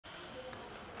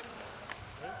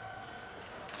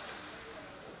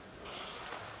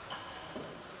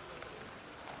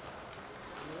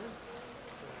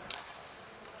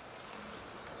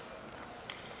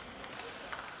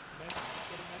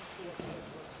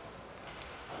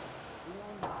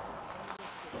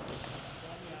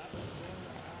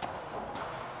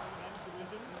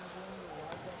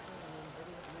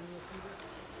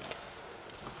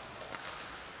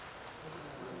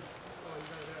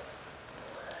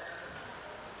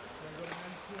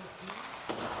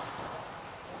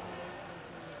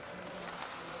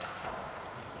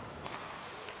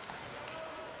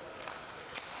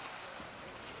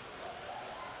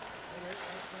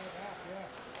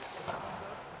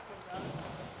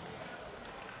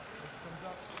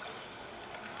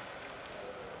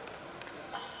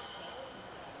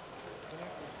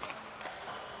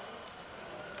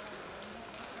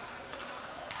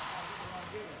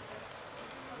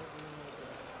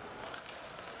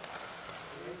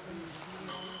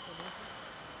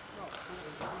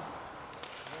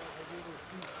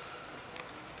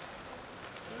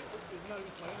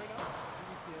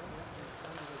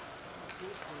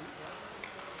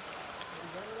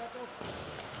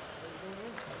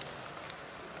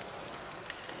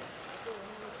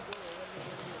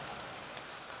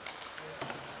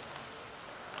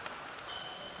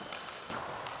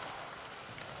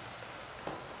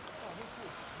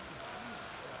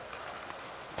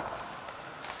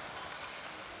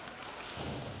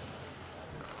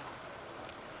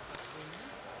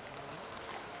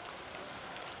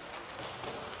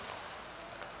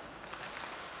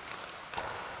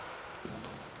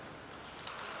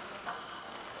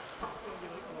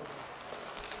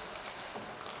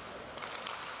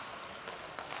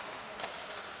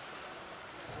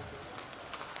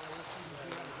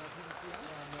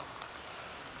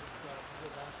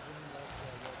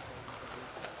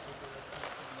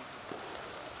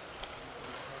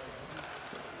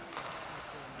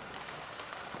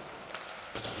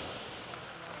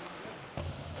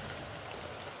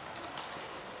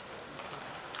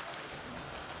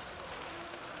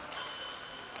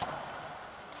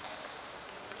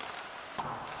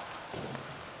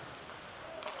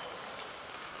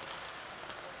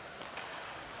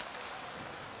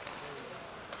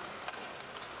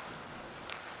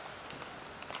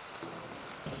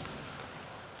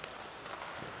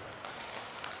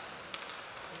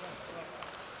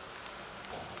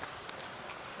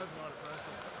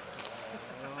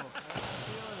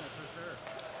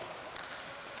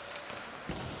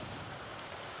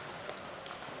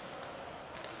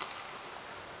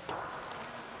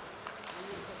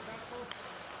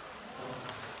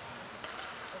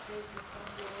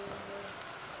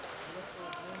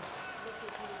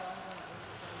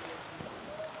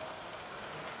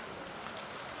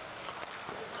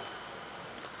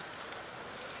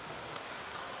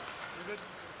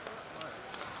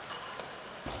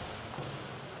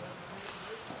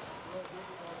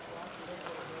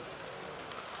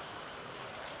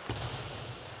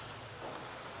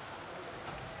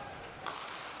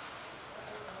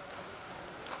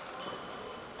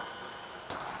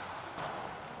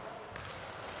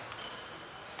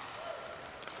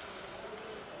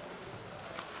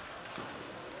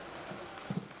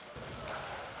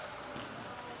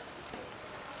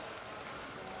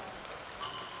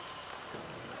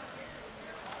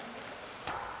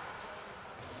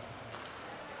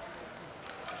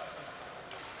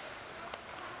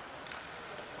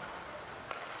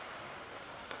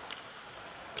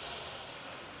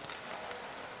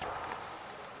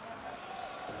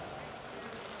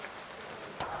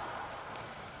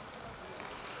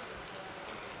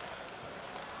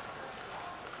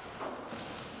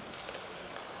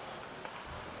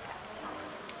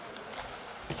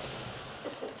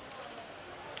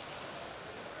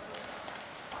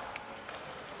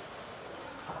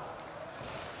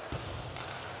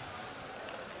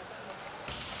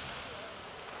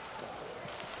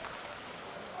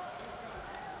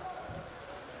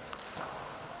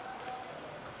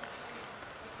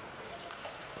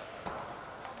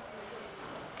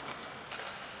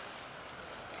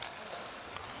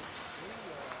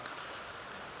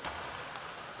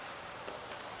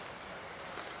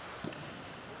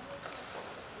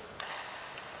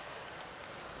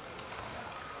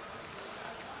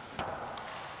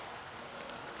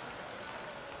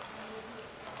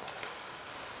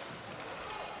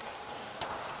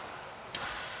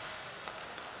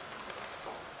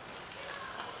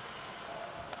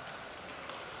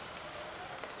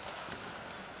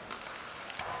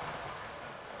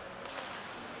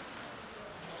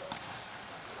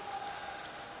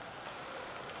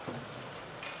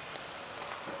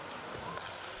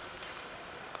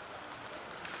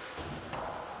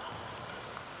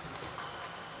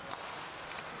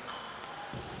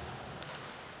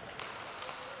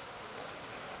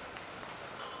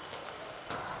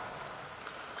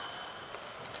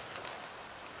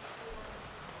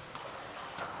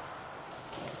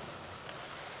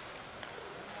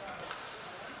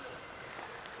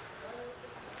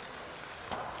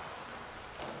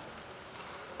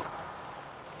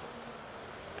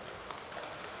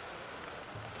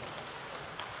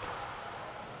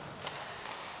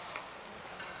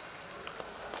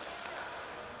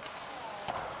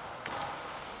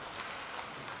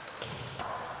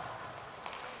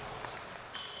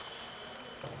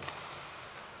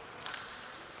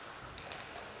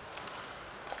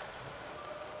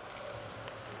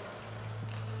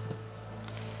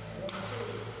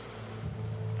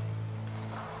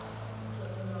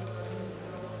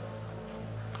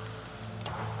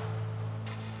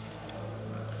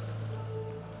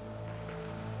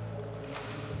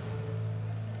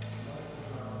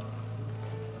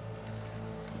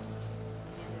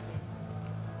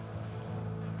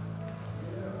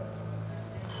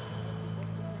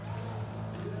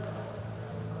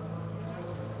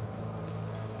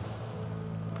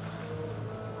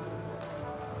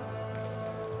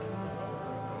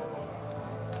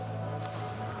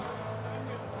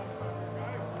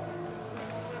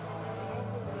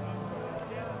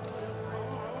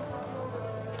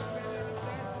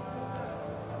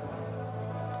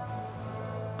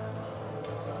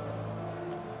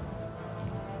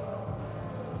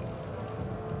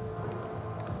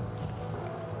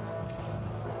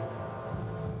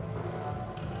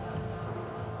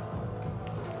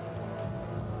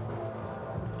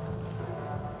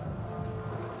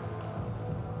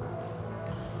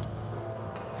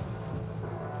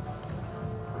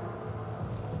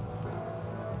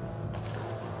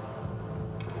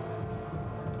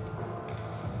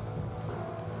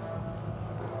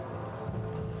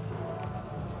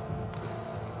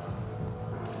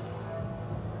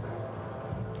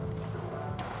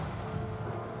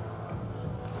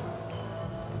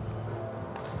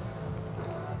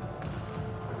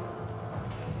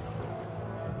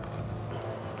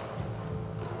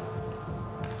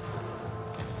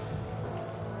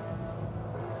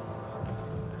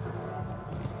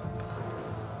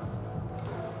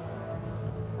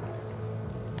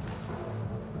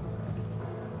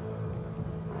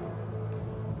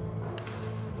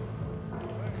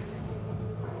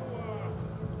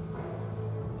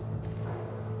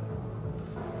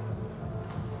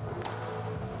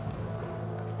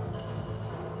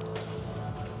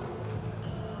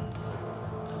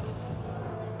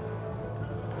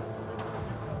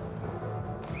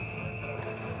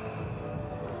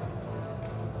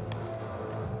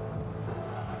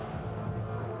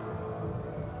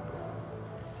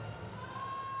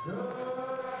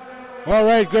All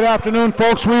right, good afternoon,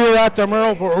 folks. We are at the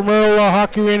Merle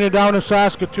Hockey Arena down in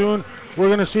Saskatoon. We're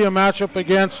going to see a matchup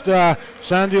against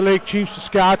Sandy Lake Chiefs,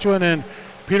 Saskatchewan, and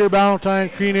Peter Ballantyne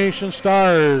Cree Nation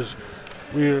Stars.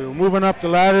 We're moving up the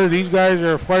ladder. These guys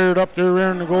are fired up. They're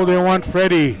rearing to go. They want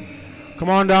Freddie. Come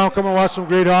on down. Come and watch some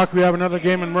great hockey. We have another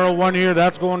game in Merle 1 here.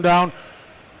 That's going down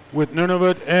with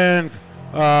Nunavut and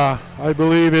I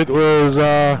believe it was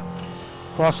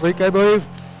Cross Lake, I believe.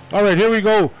 All right, here we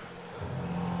go.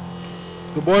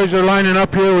 The boys are lining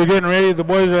up here. We're getting ready. The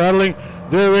boys are huddling.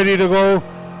 They're ready to go.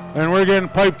 And we're getting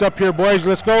piped up here, boys.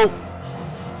 Let's go.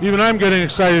 Even I'm getting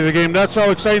excited the game. That's how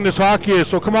exciting this hockey is.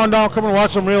 So come on down. Come and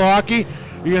watch some real hockey.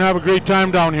 You're going to have a great time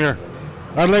down here.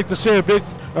 I'd like to say a big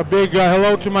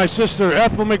hello to my sister,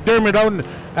 Ethel McDermott, out in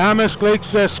Amisk Lake,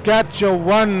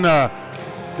 Saskatchewan.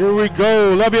 Here we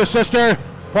go. Love you, sister.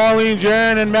 Pauline,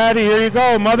 Jaren, and Maddie. Here you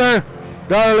go, mother.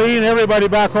 Darlene, everybody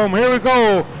back home. Here we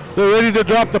go. They're ready to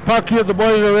drop the puck here. The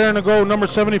boys are ready to go. Number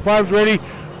 75 is ready.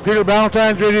 Peter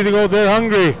Ballantyne's ready to go. They're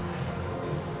hungry.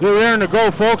 They're raring to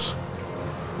go, folks.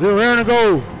 They're raring to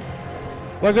go.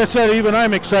 Like I said, even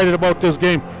I'm excited about this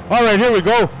game. All right, here we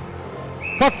go.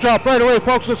 Puck drop right away,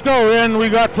 folks. Let's go. And we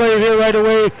got player here right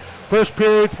away. First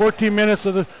period, 14 minutes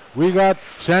of the. We got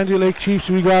Sandy Lake Chiefs.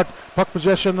 We got puck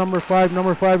possession number 5.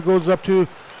 Number 5 goes up to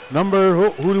number.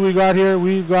 Who do we got here?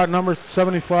 We got number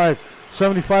 75.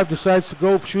 75 decides to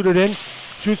go shoot it in.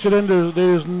 Shoots it in.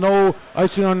 There's no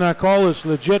icing on that call. It's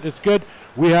legit. It's good.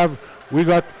 We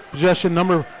got possession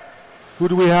number. Who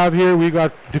do we have here? We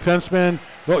got defenseman.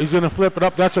 Oh, he's going to flip it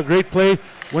up. That's a great play.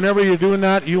 Whenever you're doing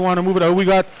that, you want to move it out.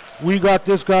 We got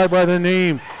this guy by the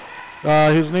name.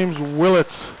 His name's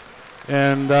Willits.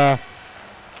 And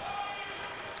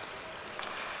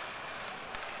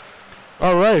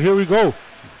all right, here we go.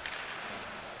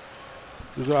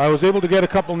 I was able to get a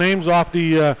couple names off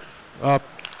the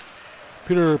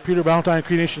Peter Ballantyne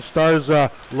Cree Nation Stars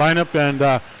lineup,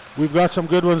 and we've got some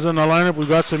good ones in the lineup. We've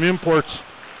got some imports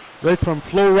right from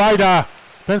Florida,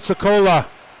 Pensacola.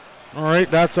 All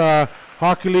right, that's a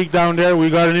hockey league down there.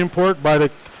 We got an import by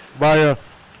a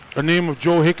name of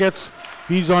Joe Hicketts.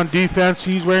 He's on defense.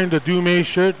 He's wearing the Dume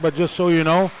shirt, but just so you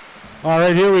know. All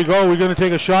right, here we go. We're going to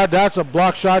take a shot. That's a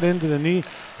block shot into the knee.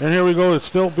 And here we go. It's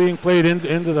still being played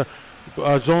into the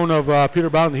zone of Peter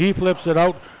Ballantyne. He flips it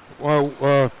out.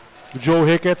 Joe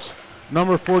Hicketts.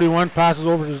 Number 41 passes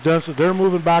over to Denson. They're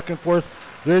moving back and forth.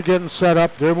 They're getting set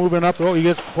up. They're moving up. Oh, he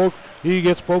gets poked. He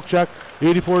gets poke check.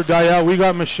 84 Dial. We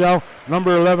got Michelle.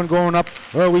 Number 11 going up.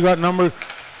 Oh, we got number.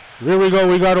 Here we go.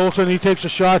 We got Olsen. He takes a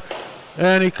shot.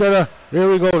 And he could have. Here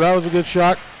we go. That was a good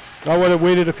shot. I would have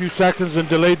waited a few seconds and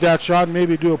delayed that shot and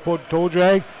maybe do a toe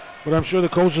drag. But I'm sure the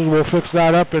coaches will fix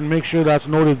that up and make sure that's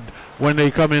noted when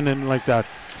they come in and like that.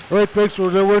 All right, folks. So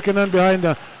they're working on behind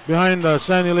the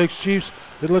Sandy Lakes Chiefs.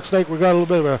 It looks like we got a little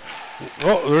bit of a.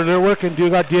 Oh, they're working. You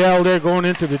got DL there going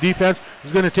into the defense.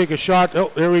 He's going to take a shot.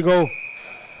 Oh, there we go.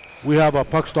 We have a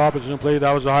puck stoppage in play.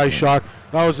 That was a high shot.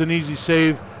 That was an easy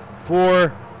save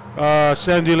for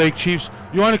Sandy Lake Chiefs.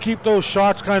 You want to keep those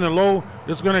shots kind of low.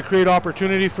 It's going to create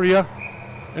opportunity for you.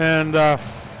 And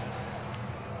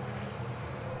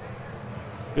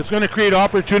it's going to create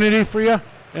opportunity for you.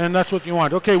 And that's what you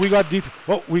want. Okay, we got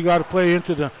we got to play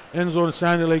into the end zone of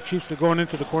Sandy Lake Chiefs. They're going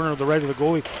into the corner of the right of the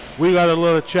goalie. We got a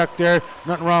little check there.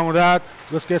 Nothing wrong with that.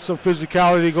 Let's get some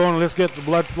physicality going. Let's get the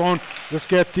blood flowing. Let's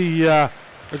get the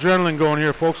adrenaline going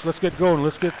here, folks. Let's get going.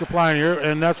 Let's get the flying here.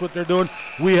 And that's what they're doing.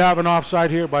 We have an offside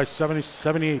here by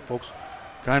 78, folks.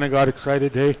 Kind of got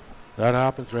excited. Hey, that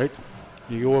happens, right?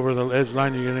 You go over the edge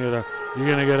line, you're gonna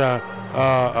get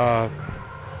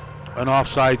an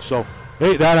offside. So.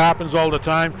 Hey, that happens all the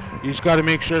time. You just got to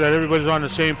make sure that everybody's on the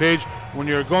same page. When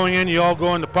you're going in, you all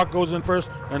go in, the puck goes in first,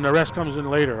 and the rest comes in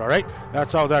later, all right?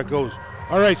 That's how that goes.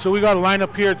 All right, so we got a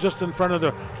lineup here just in front of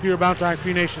the Peter Ballantyne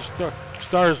Cree Nation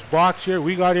Stars box here.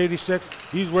 We got 86.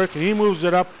 He's working. He moves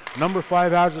it up. Number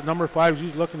 5 has it. Number 5,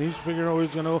 he's looking. He's figuring out where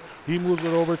he's going to go. He moves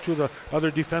it over to the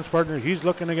other defense partner. He's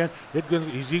looking again.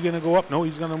 Is he going to go up? No,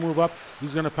 he's going to move up.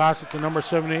 He's going to pass it to number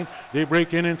 78. They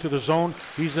break into the zone.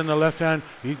 He's in the left hand.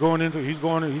 He's going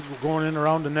in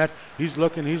around the net. He's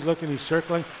looking. He's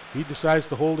circling. He decides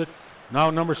to hold it. Now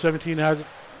number 17 has it.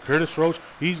 Curtis Roach.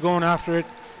 He's going after it.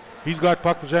 He's got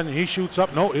puck possession. He shoots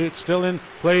up. No, it's still in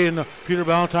play in the Peter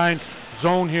Ballantyne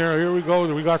zone here. Here we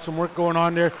go. We got some work going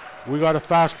on there. We got a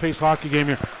fast-paced hockey game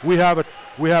here. We have a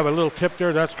little tip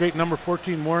there. That's great. Number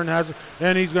 14, Warren has it,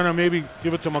 and he's gonna maybe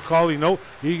give it to McCauley. No,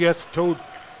 he gets toe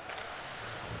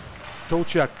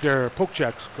check there, poke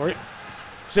checks. Correct.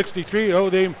 63. Oh,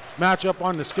 they match up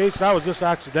on the skates. That was just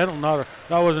accidental.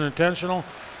 That wasn't intentional.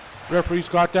 Referees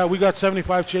got that. We got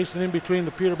 75 chasing in between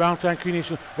the Peter Ballantyne Cree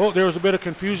Nation. Oh, there was a bit of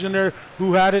confusion there.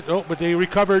 Who had it? Oh, but they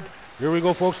recovered. Here we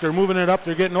go, folks. They're moving it up.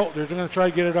 They're going to try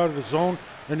to get it out of the zone,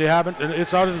 and they haven't. And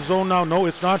it's out of the zone now. No,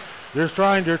 it's not. They're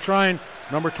trying.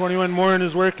 Number 21, Morin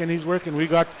is working. He's working. We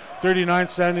got 39,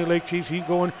 Sandy Lake Chiefs. He's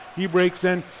going. He breaks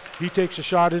in. He takes a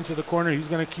shot into the corner. He's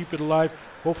going to keep it alive.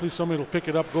 Hopefully somebody will pick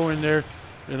it up, go in there,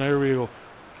 and there we go.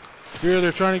 Here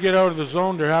they're trying to get out of the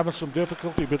zone. They're having some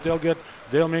difficulty, but they'll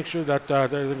make sure that they're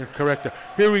going to correct it.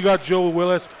 Here we got Joe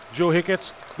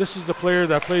Hicketts. This is the player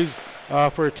that plays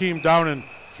for a team down in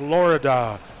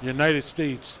Florida, United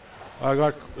States. I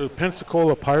got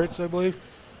Pensacola Pirates, I believe.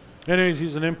 Anyways,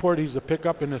 he's an import. He's a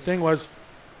pickup, and the thing was,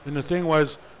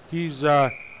 he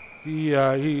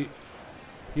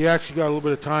actually got a little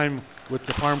bit of time with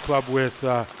the farm club with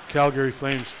Calgary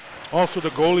Flames. Also, the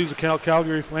goalie's a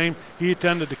Calgary Flame. He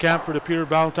attended the camp for the Peter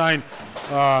Ballantyne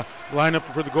lineup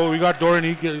for the goal. We got Doran.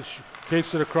 He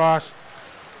takes it across,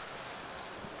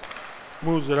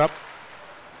 moves it up.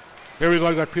 Here we go,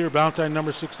 I got Peter Ballantyne,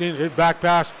 number 16, hit back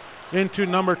pass into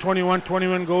number 21.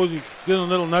 21 goes, he gives him a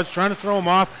little nudge, trying to throw him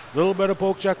off. A little bit of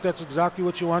poke check, that's exactly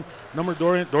what you want. Number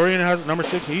Dorian has it, number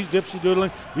 6, he's dipsy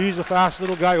doodling. He's a fast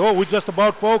little guy. Oh, we just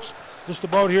about, folks. Just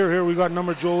about here we got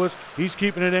number Joe List. He's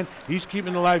keeping it in. He's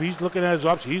keeping it alive. He's looking at his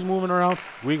ups. He's moving around.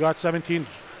 We got 17.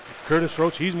 Curtis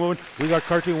Roach, he's moving. We got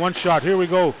Cartier, one shot. Here we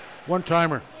go. One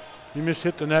timer. He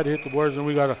hit the net, hit the boards, and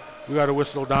we got to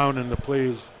whistle down, and the play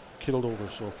is killed over.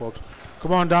 So, folks,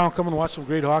 come on down. Come and watch some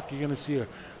great hockey. You're going to see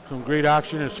some great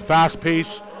action. It's fast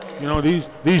paced. You know,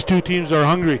 these two teams are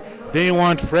hungry. They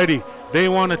want Freddie. They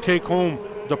want to take home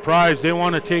the prize. They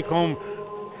want to take home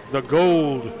the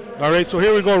gold. All right, so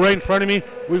here we go right in front of me.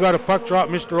 We got a puck drop.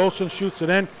 Mr. Olsen shoots it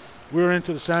in. We're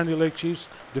into the Sandy Lake Chiefs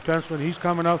defenseman. He's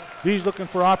coming out. He's looking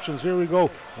for options. Here we go.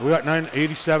 We got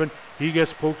 987. He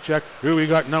gets poke checked. Here we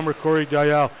got number Corey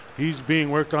Dial. He's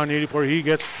being worked on 84. He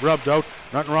gets rubbed out.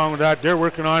 Nothing wrong with that. They're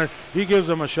working on it. He gives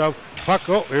them a shove. Puck,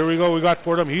 oh, here we go. We got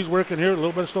Fordham. He's working here. A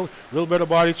little bit of slow, a little bit of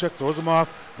body check. Throws him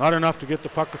off. Not enough to get the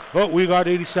puck. Oh, we got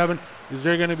 87. Is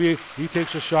there going to be, he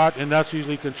takes a shot, and that's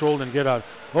easily controlled and get out.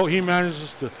 Oh, he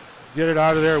manages to get it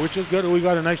out of there, which is good. We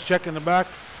got a nice check in the back.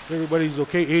 Everybody's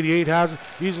okay. 88 has it.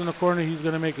 He's in the corner. He's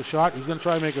going to make a shot. He's going to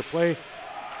try to make a play.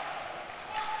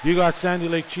 You got Sandy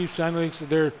Lake Chiefs. Sandy Lake's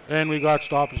there, and we got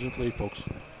stoppage in play, folks.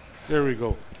 There we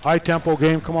go. High tempo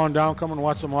game. Come on down. Come and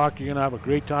watch some hockey. You're going to have a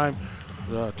great time.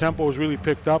 The tempo is really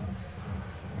picked up.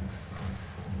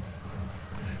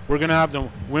 We're going to have the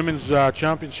women's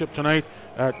championship tonight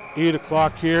at 8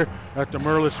 o'clock here at the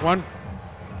Merlis 1.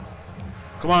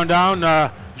 Come on down.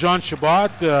 John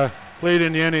Shabbat played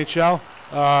in the NHL,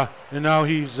 and now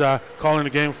he's calling the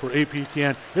game for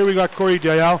APTN. Here we got Corey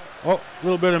Dial. Oh, a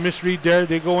little bit of misread there.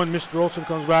 They go in. Mr. Olsen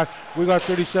comes back. We got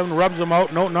 37. Rubs him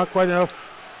out. No, not quite enough.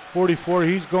 44.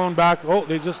 He's going back. Oh,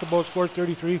 they just about scored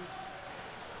 33.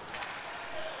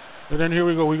 And then here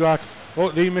we go. We got, oh,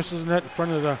 he misses the net in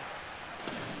front of the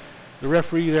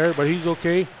referee there, but he's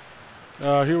okay.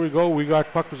 Here we go. We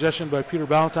got puck possession by Peter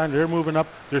Ballantyne. They're moving up.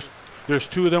 There's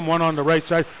two of them, one on the right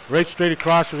side, right straight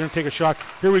across. We're going to take a shot.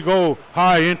 Here we go,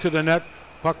 high into the net.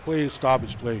 Puck play,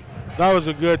 stoppage play. That was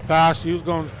a good pass. He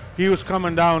was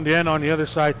coming down the end on the other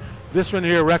side. This one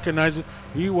here recognized it.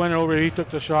 He went over, he took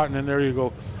the shot, and then there you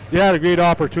go. They had a great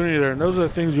opportunity there, and those are the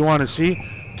things you want to see.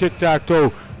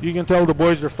 Tic-tac-toe. You can tell the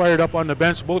boys are fired up on the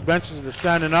bench. Both benches are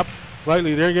standing up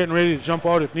slightly. They're getting ready to jump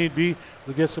out if need be.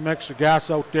 We'll get some extra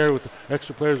gas out there with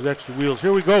extra players with extra wheels.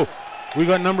 Here we go. We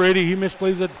got number 80. He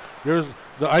misplays it.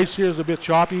 The ice here is a bit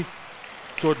choppy,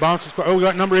 so it bounces. Oh, we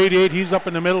got number 88. He's up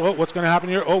in the middle. Oh, what's going to happen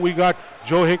here? Oh, we got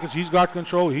Joe Hickens. He's got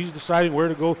control. He's deciding where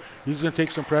to go. He's going to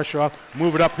take some pressure off.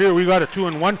 Move it up here. We got a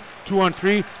 2-on-1,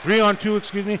 2-on-3, 3-on-2,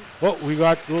 excuse me. Oh, we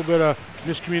got a little bit of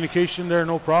miscommunication there.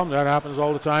 No problem. That happens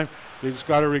all the time. They just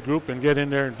got to regroup and get in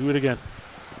there and do it again.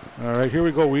 All right, here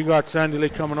we go. We got Sandy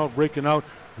Lake coming out, breaking out.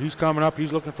 He's coming up.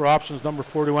 He's looking for options. Number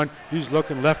 41. He's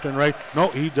looking left and right. No,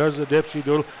 he does the dipsy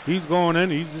doodle. He's going in.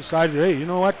 He's decided, hey, you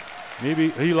know what? Maybe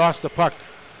he lost the puck.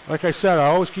 Like I said, I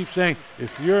always keep saying,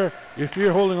 if you're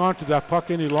holding on to that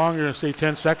puck any longer than say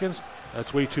 10 seconds,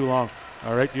 that's way too long.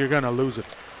 All right, you're gonna lose it.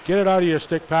 Get it out of your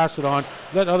stick. Pass it on.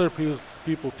 Let other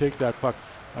people take that puck.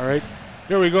 All right.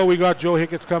 Here we go. We got Joe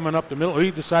Hickets coming up the middle.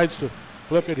 He decides to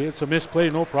flip it. It's a misplay.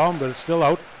 No problem, but it's still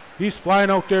out. He's flying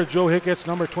out there, Joe Hickets,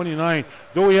 number 29.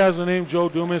 Though he has the name Joe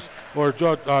Dumas, or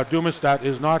Joe Dumas, that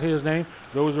is not his name.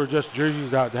 Those are just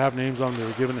jerseys that have names on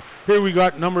them. Given. Here we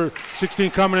got number 16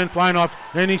 coming in, flying off,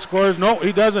 and he scores. No,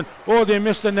 he doesn't. Oh, they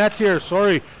missed the net here.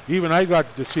 Sorry. Even I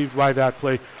got deceived by that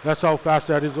play. That's how fast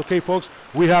that is. Okay, folks,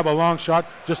 we have a long shot,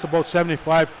 just about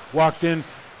 75, walked in,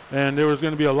 and there was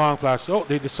going to be a long pass. Oh,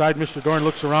 they decide. Mr. Dorn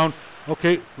looks around.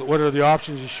 Okay, what are the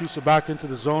options? He shoots it back into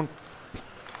the zone.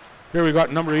 Here we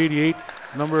got number 88.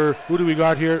 Who do we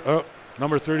got here?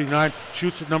 Number 39.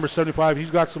 Shoots at number 75. He's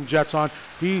got some jets on.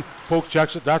 He poke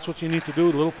checks it. That's what you need to do.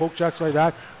 Little poke checks like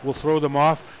that will throw them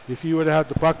off. If he would have had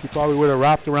the puck, he probably would have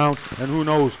wrapped around. And who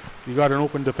knows? You got an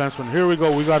open defenseman. Here we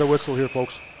go. We got a whistle here,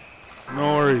 folks.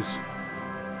 No worries.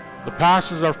 The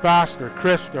passes are fast. They're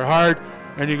crisp. They're hard.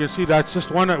 And you can see that's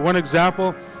just one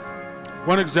example.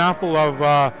 One example of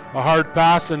a hard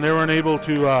pass, and they weren't able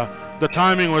to. The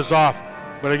timing was off.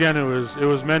 But again, it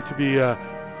was meant to be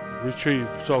retrieved.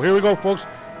 So here we go, folks.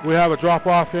 We have a drop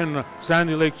off in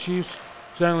Sandy Lake Chiefs.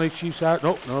 Sandy Lake Chiefs.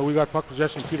 No, we got puck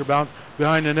possession. Peter Bound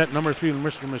behind the net. Number 3,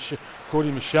 Mr.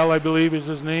 Cody Michelle, I believe, is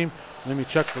his name. Let me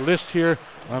check the list here.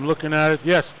 I'm looking at it.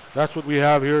 Yes, that's what we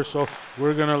have here. So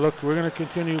we're gonna look. We're gonna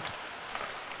continue.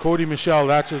 Cody Michelle,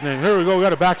 that's his name. Here we go. We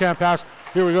got a backhand pass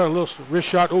Here we got a little wrist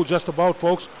shot. Oh, just about,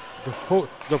 folks.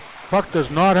 The puck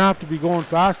does not have to be going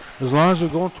fast. As long as you're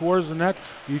going towards the net,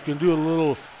 you can do a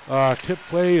little tip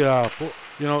play.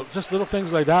 You know, just little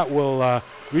things like that will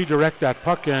redirect that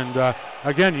puck. And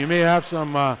again, you may have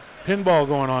some pinball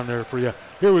going on there for you.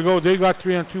 Here we go. They got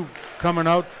 3-on-2 coming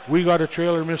out. We got a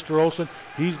trailer, Mr. Olsen.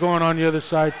 He's going on the other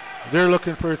side. They're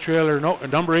looking for a trailer. No,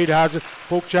 number 8 has it.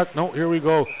 Poke check. No, here we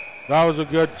go. That was a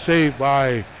good save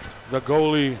by the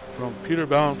goalie from Peter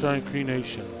Ballantyne, Cree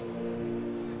Nation.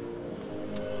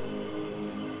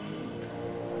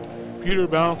 Peter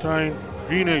Ballantyne,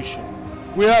 Cree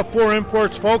Nation. We have 4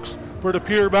 imports, folks, for the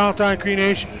Peter Ballantyne, Cree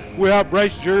Nation. We have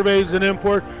Bryce Gervais, an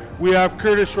import. We have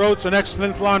Curtis Rotes, an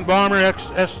ex-Flin Flon Bomber,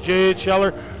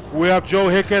 ex-SJHLer. We have Joe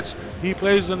Hicketts. He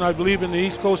plays in, I believe, in the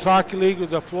East Coast Hockey League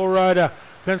with the Florida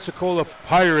Pensacola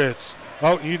Pirates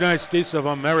out in the United States of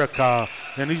America.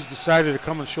 And he's decided to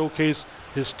come and showcase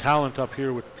his talent up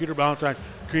here with Peter Ballantyne,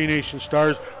 Cree Nation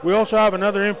Stars. We also have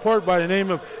another import by the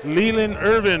name of Leland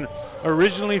Irvin,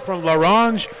 originally from La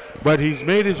Ronge, but he's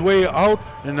made his way out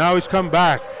and now he's come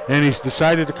back and he's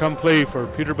decided to come play for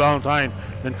Peter Ballantyne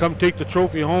and come take the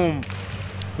trophy home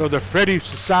for the Freddie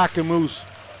Sasaka Moose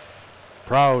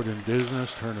Proud in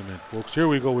Business Tournament, folks. Here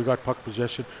we go. We got puck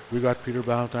possession. We got Peter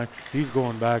Ballantyne. He's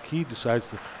going back. He decides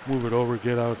to move it over,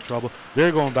 get out of trouble.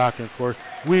 They're going back and forth.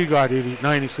 We got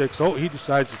 96. Oh, he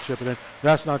decides to chip it in.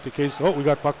 That's not the case. Oh, we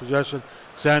got puck possession.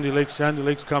 Sandy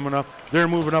Lake's coming up. They're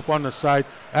moving up on the side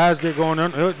as they're going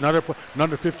on. Another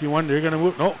 51. They're going to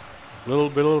move. No.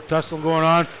 Little tussle going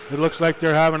on. It looks like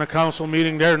they're having a council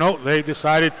meeting there. No, they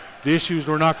decided the issues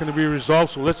were not going to be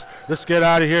resolved. So let's get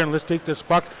out of here and let's take this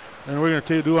puck. And we're going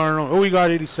to do our own. Oh, we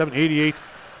got 87, 88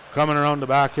 coming around the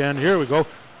back end. Here we go.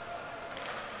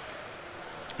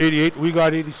 88. We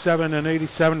got 87 and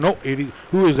 87. No, 80.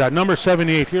 Who is that? Number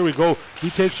 78. Here we go.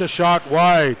 He takes a shot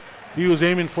wide. He was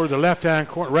aiming for the right-hand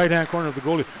corner of the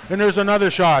goalie. And there's another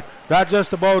shot. That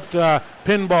just about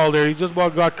pinball there. He just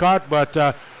about got caught,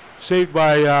 but saved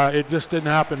by, it just didn't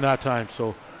happen that time.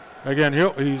 So, again,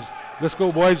 let's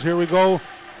go, boys. Here we go.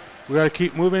 We got to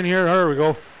keep moving here. Here we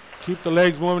go. Keep the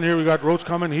legs moving here. We got Roach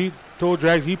coming. He toe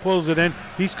drags. He pulls it in.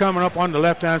 He's coming up on the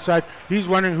left-hand side. He's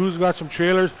wondering who's got some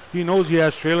trailers. He knows he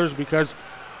has trailers because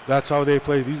that's how they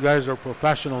play. These guys are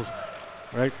professionals,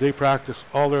 right? They practice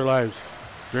all their lives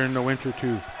during the winter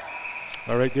too.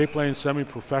 All right, they play in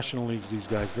semi-professional leagues. These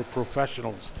guys, they're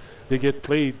professionals. They get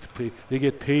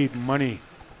paid money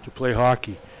to play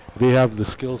hockey. They have the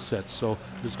skill set. So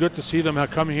it's good to see them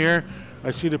come here. I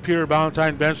see the Peter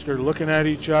Ballantyne bench. They're looking at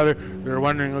each other. They're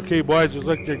wondering, okay, boys, it's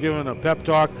like they're giving a pep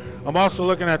talk. I'm also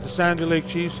looking at the Sandy Lake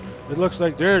Chiefs. It looks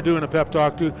like they're doing a pep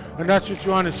talk, too. And that's what you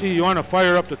want to see. You want to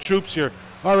fire up the troops here.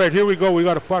 All right, here we go. We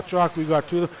got a puck chalk. We got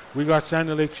 2. We got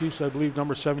Sandy Lake Chiefs, I believe,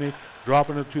 number 78,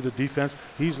 dropping it to the defense.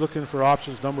 He's looking for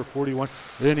options, number 41.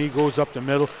 Then he goes up the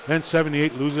middle. Then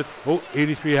 78 loses it. Oh,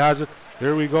 83 has it.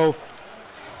 There we go.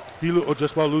 He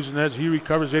just about losing edge. He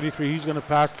recovers 83. He's going to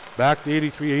pass back to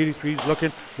 83. 83 is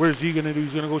looking. Where's he going to do?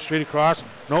 He's going to go straight across.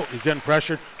 No, he's getting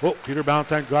pressured. Oh, Peter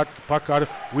Ballantyne got the puck out of.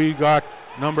 We got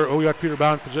Peter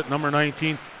Ballantyne, number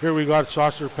 19. Here we got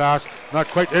saucer pass. Not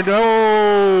quite. And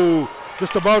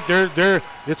just about there.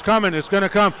 It's coming. It's going to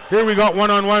come. Here we got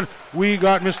one-on-one. We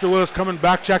got Mr. Willis coming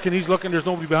back checking. He's looking. There's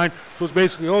nobody behind. So it's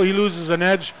basically, he loses an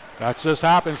edge. That just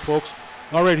happens, folks.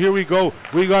 All right, here we go.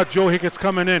 We got Joe Hicketts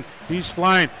coming in. He's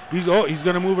flying. He's going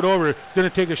to move it over. He's going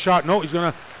to take a shot. No,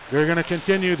 they're going to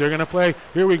continue. They're going to play.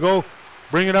 Here we go.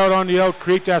 Bring it out on the out.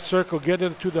 Create that circle. Get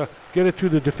it to the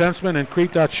defenseman and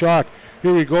create that shot.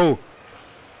 Here we go.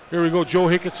 Joe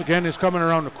Hicketts again is coming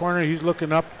around the corner. He's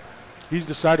looking up. He's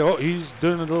decided, he's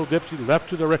doing a little dipsy left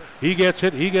to the right. He gets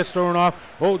hit. He gets thrown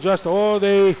off. Just a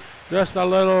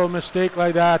little mistake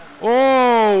like that.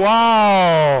 Oh,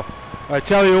 wow. I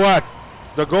tell you what.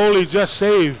 The goalie just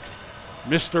saved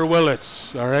Mr.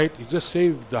 Willits, all right? He just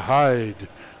saved the hide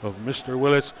of Mr.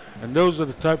 Willits. And those are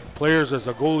the type of players as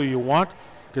a goalie you want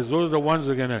because those are the ones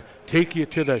that are going to take you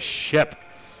to the ship.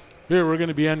 Here, we're going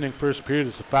to be ending first period.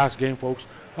 It's a fast game, folks.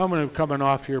 I'm going to be coming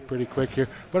off here pretty quick here,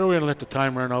 but we're going to let the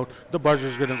time run out. The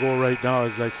buzzer's going to go right now,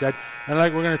 as I said. And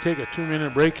we're going to take a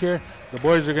 2-minute break here. The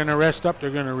boys are going to rest up. They're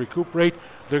going to recuperate.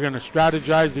 They're going to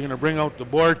strategize. They're going to bring out the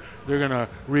board. They're going to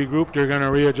regroup. They're going to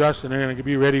readjust, and they're going to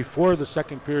be ready for the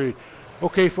second period.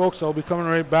 Okay, folks, I'll be coming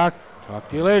right back. Talk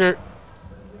to you later.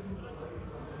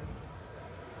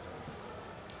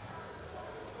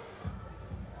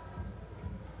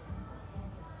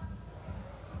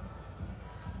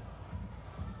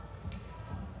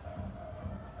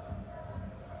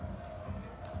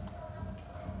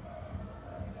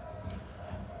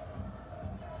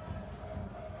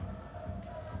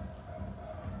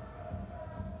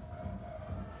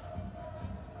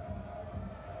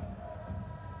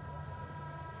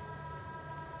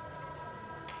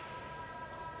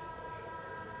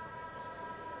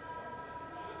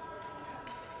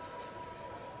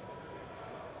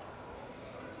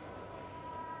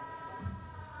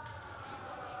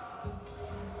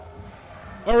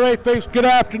 All right, folks, good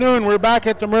afternoon. We're back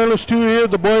at the Merlis 2 here.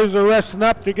 The boys are resting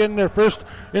up. They're getting their first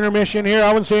intermission here. I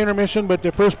wouldn't say intermission, but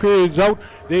the first period's out.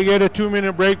 They get a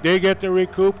 2-minute break. They get to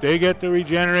recoup. They get to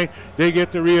regenerate. They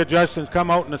get to readjust and come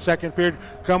out in the second period,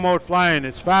 come out flying.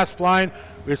 It's fast flying.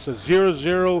 It's a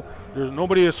 0-0. There's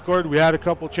nobody has scored. We had a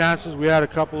couple chances. We had a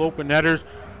couple open netters.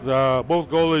 Both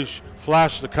goalies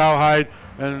flashed the cowhide,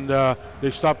 and they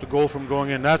stopped the goal from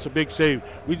going in. That's a big save.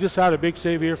 We just had a big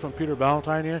save here from Peter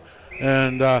Ballantyne here.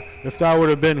 And if that would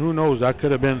have been, who knows, that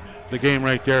could have been the game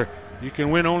right there. You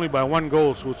can win only by 1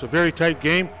 goal, so it's a very tight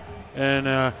game,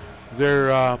 and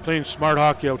they're playing smart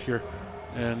hockey out here.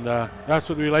 And that's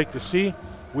what we like to see.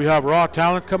 We have raw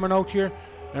talent coming out here,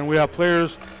 and we have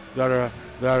players that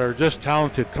are just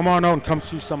talented. Come on out and come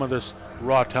see some of this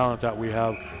raw talent that we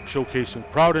have showcasing.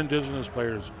 Proud Indigenous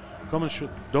players. Come and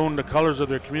don the colors of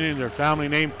their community and their family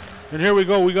name. And here we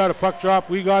go. We got a puck drop.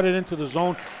 We got it into the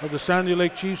zone of the Sandy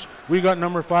Lake Chiefs. We got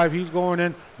number 5. He's going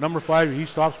in. Number 5, he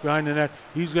stops behind the net.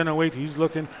 He's going to wait. He's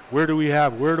looking. Where do we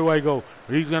have? Where do I go?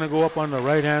 He's going to go up on the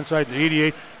right-hand side, the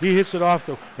 88. He hits it off.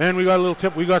 And we got a little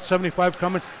tip. We got 75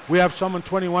 coming. We have someone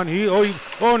 21.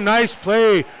 Oh, nice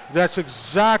play. That's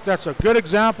a good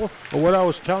example of what I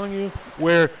was telling you,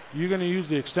 where you're going to use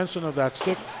the extension of that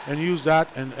stick and use that,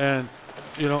 and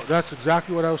you know, that's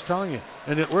exactly what I was telling you.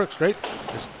 And it works, right?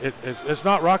 It's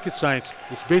not rocket science.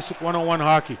 It's basic 101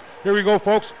 hockey. Here we go,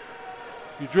 folks.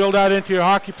 You drill that into your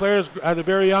hockey players at a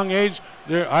very young age.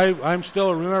 I'm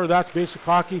still, remember, that's basic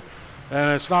hockey,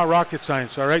 and it's not rocket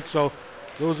science, all right? So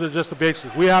those are just the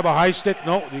basics. We have a high stick.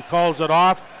 No, he calls it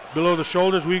off below the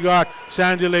shoulders. We got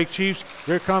Sandy Lake Chiefs.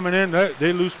 They're coming in.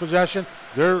 They lose possession.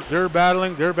 They're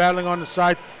battling. They're battling on the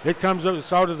side. It comes out.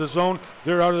 It's out of the zone.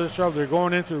 They're out of the shove. They're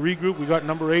going into the regroup. We got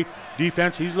number 8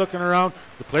 defense. He's looking around.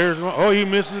 The players. Oh, he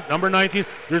misses it. Number 19.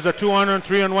 There's a 2-on-1 and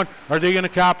 3-on-1. Are they going to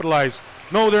capitalize?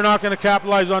 No, they're not going to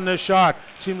capitalize on this shot.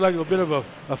 Seems like a bit of a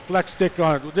flex stick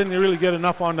on it. Didn't really get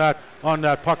enough on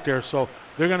that puck there. So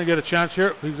they're going to get a chance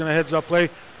here. He's going to heads up play.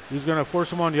 He's going to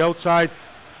force him on the outside.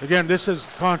 Again, this is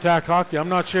contact hockey. I'm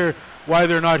not sure why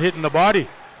they're not hitting the body.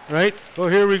 Right? So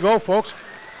here we go, folks.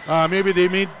 Maybe they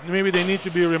need to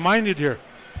be reminded here.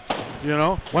 You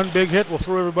know, one big hit will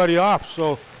throw everybody off.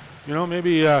 So, you know,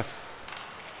 maybe here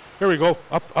we go,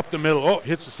 up the middle. Oh,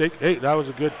 hits the stake. Hey, that was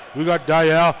a good. We got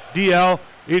DL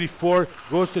 84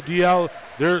 goes to DL.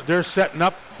 They're setting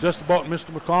up just about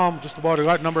Mr. McCollum. Just about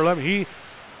got number 11.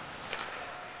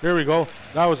 Here we go.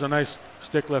 That was a nice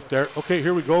stick left there. Okay,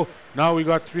 here we go. Now we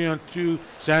got 3-on-2.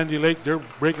 Sandy Lake. They're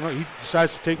breaking up. He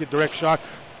decides to take a direct shot.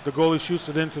 The goalie shoots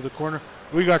it into the corner.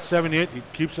 We got 78. He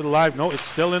keeps it alive. No, it's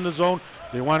still in the zone.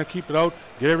 They want to keep it out.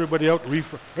 Get everybody out.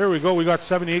 Here we go. We got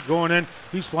 78 going in.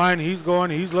 He's flying. He's going.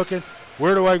 He's looking.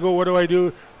 Where do I go? What do I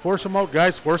do? Force him out,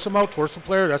 guys. Force him out. Force the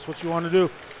player. That's what you want to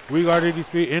do. We got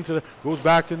 83 goes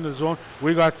back into the zone.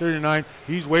 We got 39.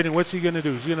 He's waiting. What's he going to do?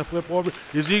 Is he going to flip over?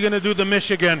 Is he going to do the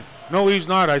Michigan? No, he's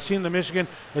not. I seen the Michigan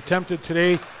attempted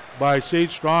today by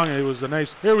Sage Strong, and it was a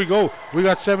nice. Here we go. We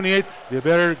got 78. They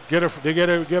better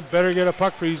get a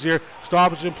puck freeze here.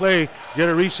 Stoppage in play. Get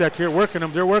a reset here. Working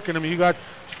them. They're working them. You got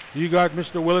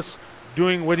Mr. Willis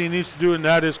doing what he needs to do, and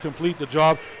that is complete the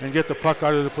job and get the puck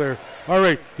out of the player. All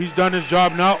right, he's done his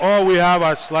job now. Oh, we have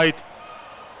a slight,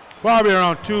 probably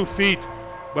around 2 feet.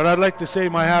 But I'd like to say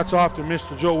my hat's off to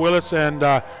Mr. Joe Willis, and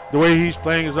the way he's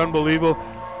playing is unbelievable.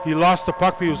 He lost the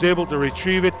puck, but he was able to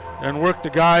retrieve it and work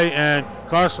the guy and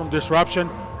cause some disruption.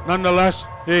 Nonetheless,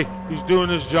 hey, he's doing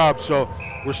his job. So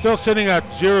we're still sitting at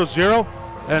 0-0,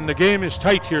 and the game is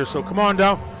tight here. So come on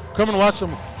down. Come and watch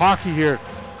some hockey here.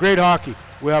 Great hockey.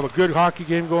 We have a good hockey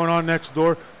game going on next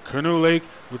door. Canoe Lake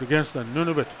against the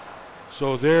Nunavut.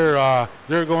 So they're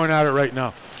going at it right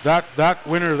now. That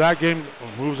winner of that game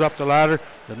moves up the ladder.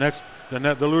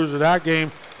 The loser of that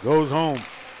game goes home.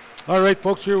 All right,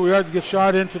 folks, here we are to get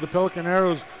shot into the Pelican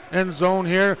Arrows end zone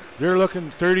here. They're looking,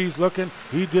 30's looking.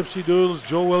 He dipsy doodles.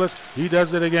 Joe Willis, he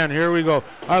does it again. Here we go.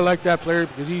 I like that player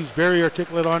because he's very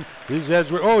articulate on his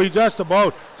heads. Oh, he just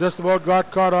about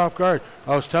got caught off guard.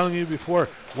 I was telling you before,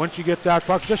 once you get that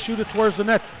puck, just shoot it towards the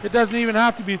net. It doesn't even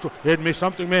have to be.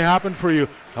 Something may happen for you.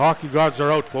 The hockey gods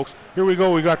are out, folks. Here we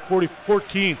go. We got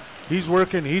 14. He's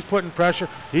working. He's putting pressure.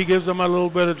 He gives them a little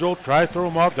bit of jolt. Try to throw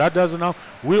him off. That doesn't help.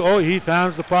 He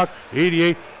fans the puck.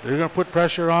 88. They're going to put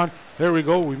pressure on. There we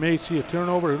go. We may see a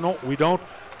turnover. No, we don't.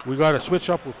 We got to switch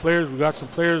up with players. We got some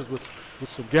players with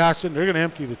some gas in. They're going to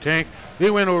empty the tank. They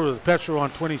went over to the petrol on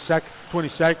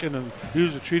 22nd and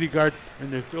used the treaty guard, and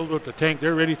they filled up the tank.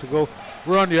 They're ready to go.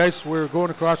 We're on the ice. We're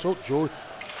going across. Oh, Joe.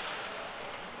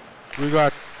 We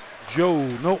got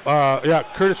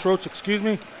Curtis Roach, excuse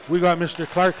me. We got Mr.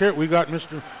 Clark here. We got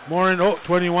Mr. Morin.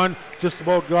 21, just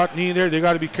about got knee there. They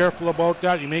got to be careful about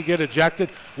that. You may get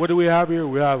ejected. What do we have here?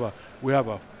 We have a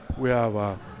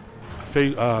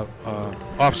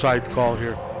offside call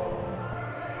here.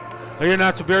 Again,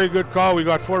 that's a very good call. We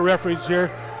got 4 referees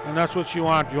here, and that's what you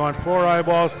want. You want 4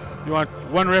 eyeballs. You want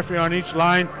 1 referee on each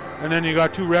line, and then you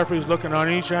got 2 referees looking on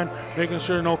each end, making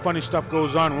sure no funny stuff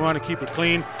goes on. We want to keep it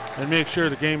clean and make sure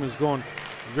the game is going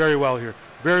very well here.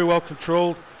 Very well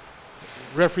controlled.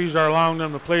 Referees are allowing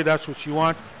them to play. That's what you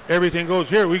want. Everything goes.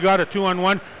 Here, we got a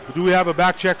 2-on-1. Do we have a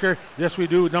back checker? Yes, we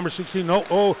do. Number 16. No.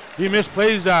 Oh, he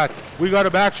misplays that. We got a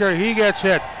back checker. He gets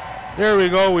hit. There we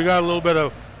go. We got a little bit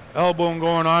of elbowing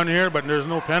going on here, but there's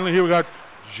no penalty. Here we got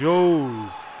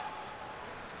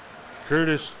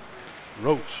Curtis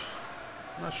Roach.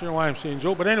 I'm not sure why I'm saying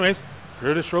Joe, but anyways,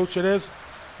 Curtis Roach it is.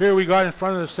 Here we got in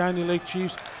front of the Sandy Lake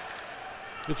Chiefs.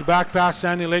 It's a back pass,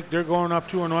 Sandy Lake. They're going up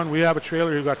 2-on-1. We have a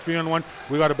trailer. We've got 3-on-1.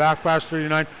 We got a back pass,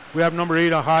 39. We have number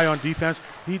 8 high on defense.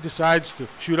 He decides to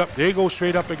shoot up. They go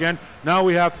straight up again. Now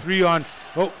we have 3 on.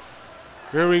 Oh,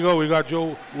 here we go. We got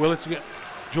Joe Willits again.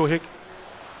 Joe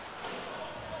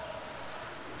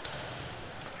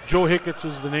Hickett's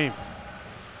is the name.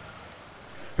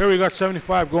 Here we got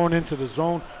 75 going into the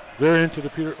zone. They're into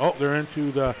they're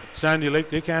into the Sandy Lake.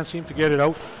 They can't seem to get it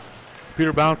out.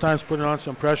 Peter Ballantyne's putting on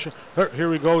some pressure. Here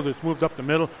we go. It's moved up the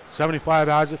middle. 75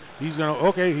 has it. He's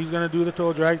gonna do the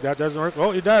toe drag. That doesn't work.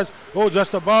 Oh, he does. Oh,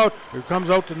 just about. It comes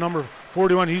out to number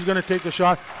 41. He's gonna take a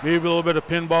shot. Maybe a little bit of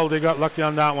pinball. They got lucky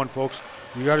on that one, folks.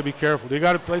 You got to be careful. They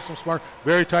got to play some smart,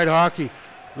 very tight hockey.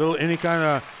 Any kind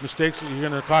of mistakes are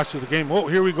gonna cost you the game. Oh,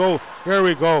 here we go. Here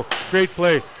we go. Great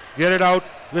play. Get it out.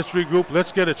 Let's regroup.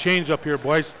 Let's get a change up here,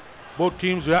 boys. Both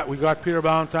teams, we got Peter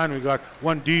Ballantyne. We got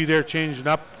 1D there changing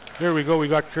up. There we go. We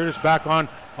got Curtis back on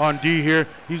D here.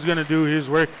 He's going to do his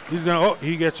work.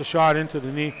 He gets a shot into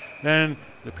the knee. And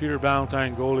the Peter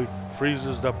Ballantyne goalie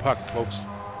freezes the puck, folks.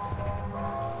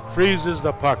 Freezes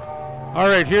the puck. All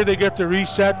right, here they get the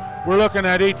reset. We're looking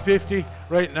at 8:50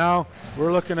 right now.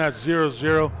 We're looking at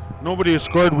 0-0. Nobody has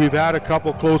scored. We've had a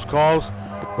couple close calls,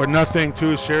 but nothing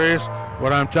too serious.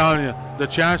 What I'm telling you, the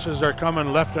chances are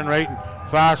coming left and right and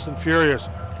fast and furious.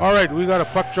 All right, we got a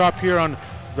puck drop here on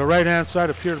the right-hand side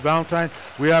of Peter Ballantyne.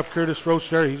 We have Curtis Roach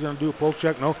there. He's going to do a poke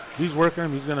check. No, he's working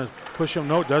him. He's going to push him.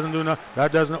 No, doesn't do nothing.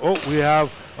 That doesn't. Oh, we have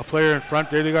a player in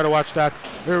front there. They got to watch that.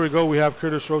 There we go. We have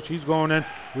Curtis Roach. He's going in.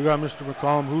 We got Mr.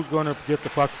 McCollum who's going to get the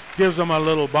puck. Gives him a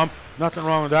little bump. Nothing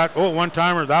wrong with that. Oh,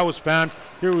 one-timer. That was fanned.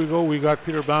 Here we go. We got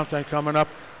Peter Ballantyne coming up.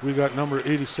 We got number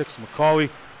 86, Macaulay.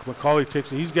 Macaulay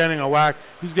takes it. He's getting a whack.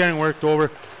 He's getting worked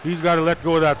over. He's got to let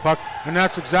go of that puck. And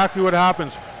that's exactly what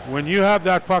happens. When you have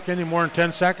that puck any more than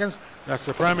 10 seconds, that's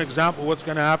the prime example of what's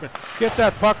going to happen. Get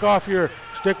that puck off your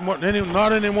stick, not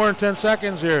any more than 10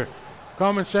 seconds here.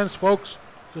 Common sense, folks.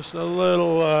 Just a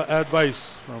little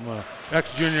advice from an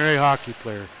ex-junior A hockey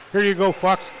player. Here you go,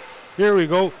 Fox. Here we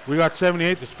go. We got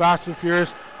 78. It's fast and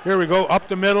furious. Here we go. Up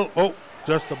the middle. Oh,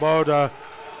 just about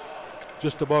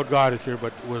got it here,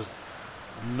 but it was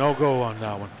no go on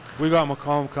that one. We got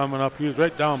McCollum coming up. He's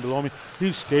right down below me.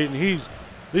 He's skating.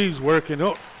 He's working.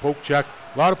 Oh, poke check.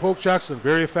 A lot of poke checks and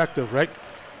very effective, right?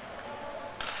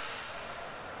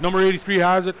 Number 83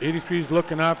 has it. 83 is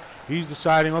looking up. He's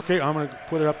deciding, okay, I'm going to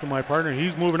put it up to my partner.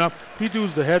 He's moving up. He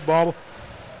does the head bobble.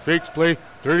 Fakes play.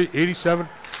 87.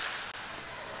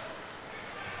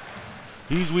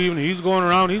 He's weaving. He's going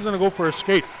around. He's going to go for a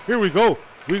skate. Here we go.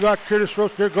 We got Curtis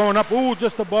Roach. They're going up. Oh,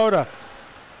 just about a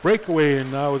breakaway,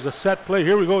 and it was a set play.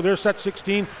 Here we go. They're set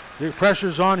 16. The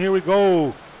pressure's on. Here we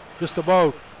go. Just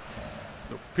about.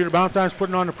 Peter Ballantyne's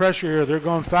putting on the pressure here. They're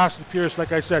going fast and furious,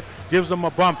 like I said. Gives them a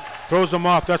bump, throws them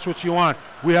off. That's what you want.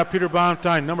 We have Peter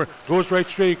Ballantyne. Goes right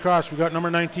straight across. We got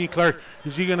number 19, Clark.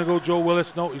 Is he going to go Joe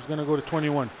Willis? No, he's going to go to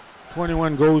 21.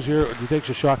 21 goes here. He takes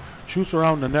a shot, shoots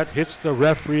around the net, hits the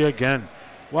referee again.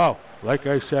 Wow, like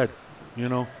I said, you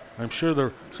know, I'm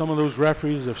sure some of those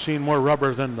referees have seen more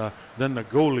rubber than the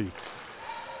goalie,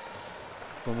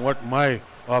 from what my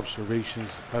observations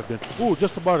have been. Oh,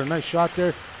 just about a nice shot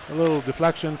there. A little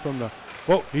deflection from the.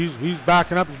 Oh, he's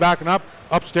backing up. He's backing up.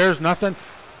 Upstairs, nothing.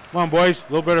 Come on, boys.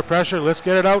 A little bit of pressure. Let's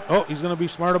get it out. Oh, he's going to be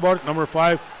smart about it. Number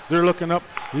 5. They're looking up.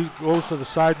 He goes to the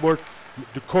sideboard.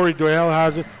 Corey Doyle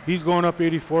has it. He's going up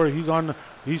 84. He's going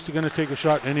to take a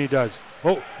shot, and he does.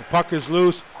 Oh, the puck is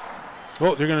loose.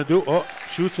 Oh, they're going to do. Oh,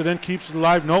 shoots it in, keeps it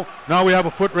alive. No. Now we have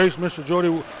a foot race. Mr. Jody.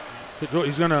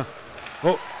 He's going to.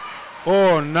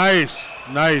 Oh, nice.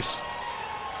 Nice.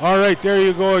 All right, there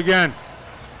you go again.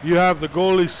 You have the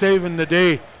goalie saving the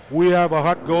day. We have a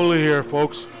hot goalie here,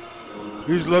 folks.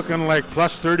 He's looking like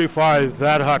plus 35,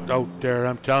 that hot out there,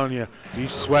 I'm telling you.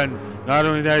 He's sweating. Not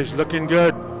only that, he's looking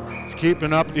good. He's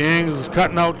keeping up the angles, he's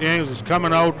cutting out the angles, he's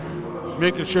coming out,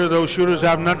 making sure those shooters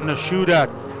have nothing to shoot at.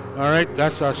 All right,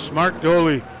 that's a smart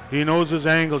goalie. He knows his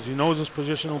angles, he knows his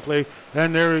positional play.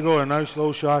 And there we go, a nice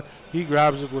low shot. He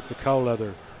grabs it with the cow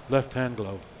leather left-hand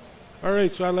glove. All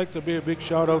right, so I'd like to be a big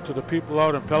shout out to the people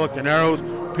out in Pelican Arrows,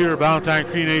 Peter Ballantyne,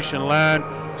 Cree Nation Land,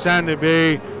 Sandy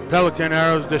Bay, Pelican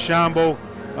Arrows, Deschambault,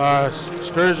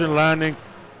 Sturgeon Landing.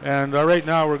 And right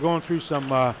now we're going through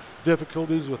some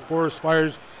difficulties with forest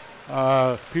fires.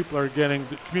 People are getting,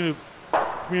 the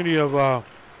community of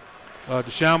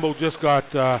Deschambault just got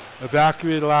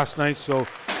evacuated last night, so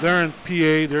they're in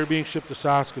PA, they're being shipped to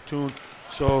Saskatoon,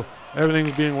 so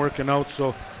everything's being working out.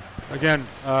 So again,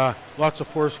 lots of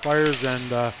forest fires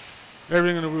and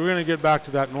everything. We're going to get back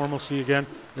to that normalcy again.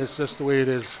 It's just the way it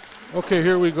is. Okay,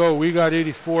 here we go. We got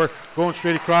 84 going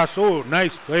straight across. Oh,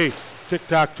 nice play.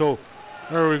 Tic-tac-toe.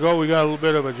 There we go. We got a little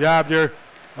bit of a jab there.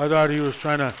 I thought he was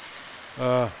trying to,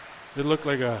 it looked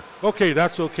like a, okay,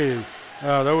 that's okay.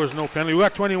 There was no penalty. We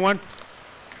got 21.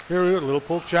 Here we go. A little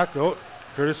poke check. Oh,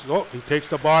 Curtis, oh, he takes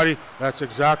the body. That's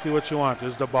exactly what you want,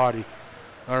 is the body.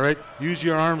 All right. Use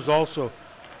your arms also.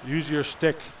 Use your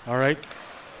stick. All right.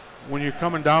 When you're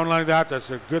coming down like that,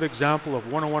 that's a good example of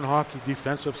one-on-one hockey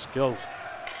defensive skills.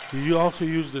 He also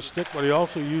used the stick, but he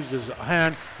also used his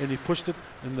hand, and he pushed it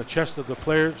in the chest of the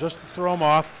player just to throw him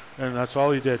off, and that's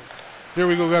all he did. Here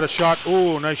we go, got a shot.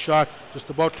 Oh, nice shot, just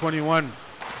about 21.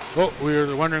 Oh, we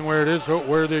were wondering where it is. Oh,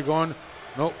 where are they going?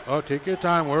 No, oh, take your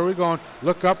time. Where are we going?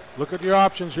 Look up, look at your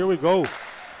options. Here we go.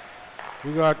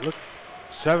 We got, look,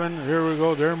 7. Here we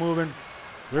go, they're moving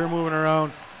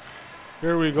around.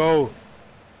 Here we go.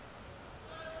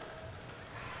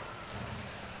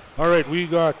 All right, we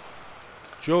got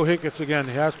Joe Hicketts again.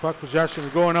 He has puck possession.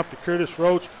 Going up to Curtis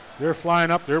Roach. They're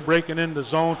flying up. They're breaking into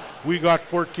zone. We got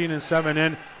 14 and 7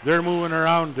 in. They're moving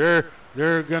around. They're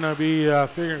going to be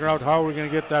figuring out how we're going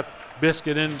to get that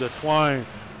biscuit into twine.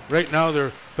 Right now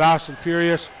they're fast and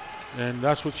furious, and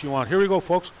that's what you want. Here we go,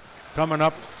 folks. Coming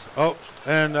up. Oh,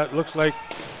 and that looks like,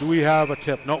 do we have a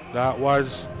tip? Nope. That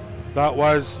was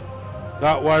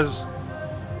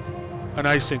an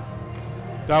icing.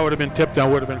 That would have been tipped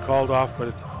down, would have been called off,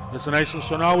 but it's an icing.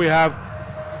 So now we have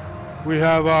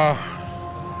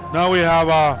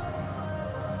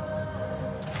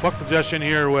puck possession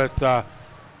here with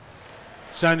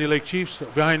Sandy Lake Chiefs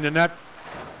behind the net.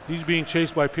 He's being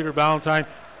chased by Peter Ballantyne.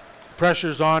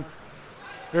 Pressure's on.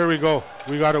 There we go.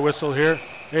 We got a whistle here.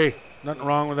 Hey, nothing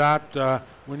wrong with that.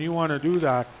 When you want to do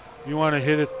that, you want to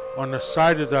hit it on the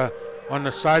side of the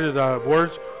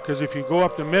boards, because if you go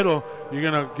up the middle, you're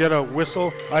going to get a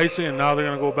whistle, icing, and now they're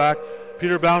going to go back.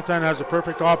 Peter Ballantyne has a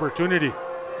perfect opportunity.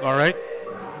 All right.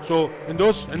 So in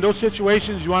those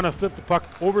situations, you want to flip the puck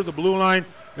over the blue line.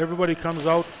 Everybody comes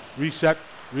out, reset,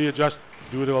 readjust,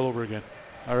 do it all over again.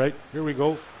 All right. Here we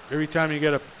go. Every time you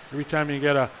get a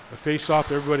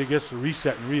face-off, everybody gets to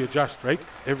reset and readjust. Right.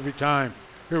 Every time.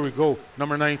 Here we go.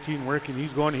 Number 19 working.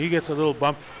 He's going. He gets a little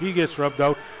bump. He gets rubbed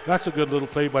out. That's a good little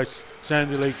play by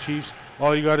Sandy Lake Chiefs.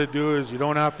 All you got to do is you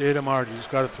don't have to hit him hard. You just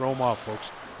got to throw him off,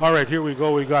 folks. All right, here we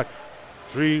go. We got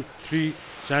 3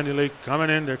 Sandy Lake coming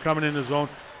in. They're coming in the zone.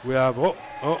 We have,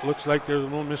 looks like there's a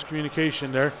little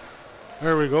miscommunication there.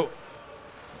 There we go.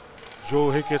 Joe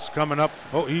Hicketts coming up.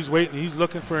 Oh, he's waiting. He's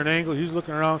looking for an angle. He's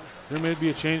looking around. There may be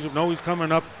a change up. No, he's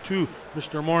coming up to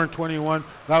Mr. Moore in 21.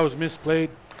 That was misplayed.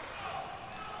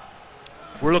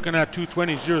 We're looking at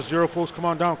 2:20-0-0, folks. Come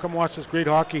on down. Come watch this great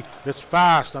hockey. It's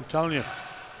fast, I'm telling you.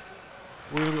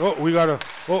 We got a,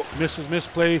 misses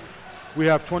misplay. We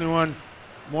have 21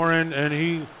 more in, and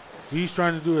he's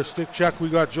trying to do a stick check. We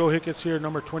got Joe Hicketts here,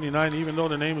 number 29. Even though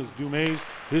the name is Dumaze,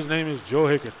 his name is Joe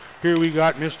Hicketts. Here we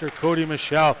got Mr. Cody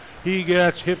Michelle. He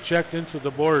gets hip checked into the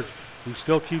boards. He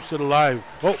still keeps it alive.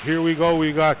 Oh, here we go.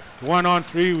 We got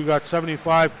 1-on-3. We got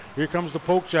 75. Here comes the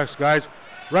poke checks, guys.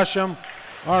 Rush him.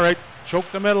 All right. Choke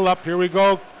the middle up. Here we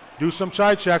go. Do some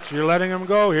side checks. You're letting him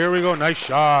go. Here we go. Nice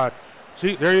shot.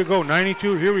 See, there you go.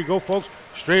 92. Here we go, folks.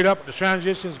 Straight up. The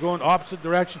transition's going opposite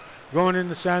direction. Going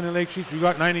into Sandy Lake Chiefs. We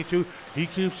got 92. He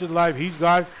keeps it alive. He's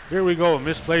got it. Here we go.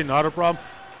 Misplay. Not a problem.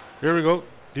 Here we go.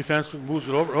 Defense moves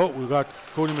it over. Oh, we got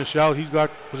Cody Michelle. He's got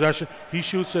possession. He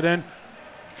shoots it in.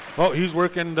 Oh, he's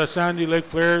working the Sandy Lake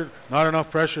player. Not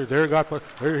enough pressure. Here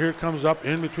it comes up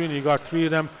in between. You got 3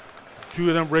 of them. 2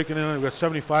 of them breaking in. We've got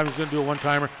 75. He's going to do a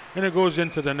one-timer, and it goes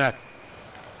into the net.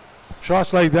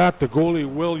 Shots like that, the goalie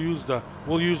will use the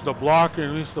block,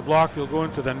 and release the block. He'll go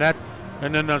into the net,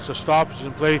 and then that's a stoppage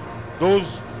and play.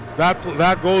 That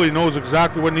goalie knows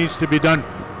exactly what needs to be done.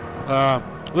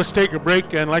 let's take a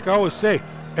break. And like I always say,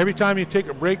 every time you take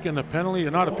a break in a penalty,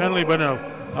 not a penalty, but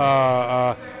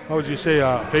how would you say,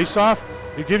 face-off,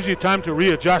 it gives you time to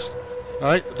readjust. All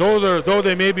right, though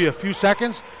they may be a few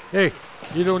seconds, hey,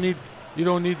 you don't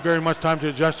need very much time to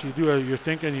adjust. You do your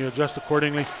thinking, you adjust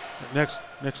accordingly. Next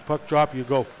puck drop, you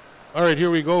go. All right, here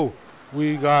we go.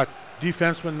 We got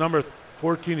defenseman number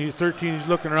 14. He's 13. He's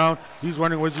looking around. He's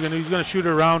wondering what's he going to do. He's going to shoot it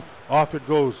around. Off it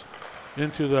goes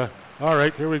into the. All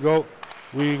right, here we go.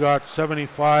 We got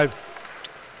 75.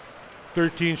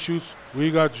 13 shoots.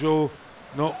 We got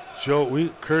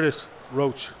Curtis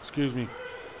Roach. Excuse me.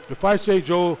 If I say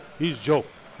Joe, he's Joe.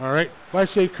 All right. If I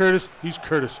say Curtis, he's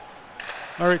Curtis.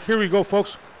 All right, here we go,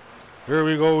 folks. Here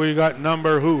we go. We got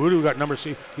number who do we got? Number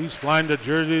C. He's flying the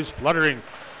jerseys, fluttering.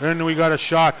 Then we got a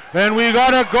shot. And we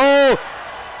got a goal.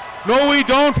 No, we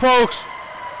don't, folks.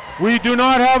 We do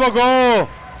not have a goal.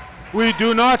 We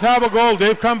do not have a goal.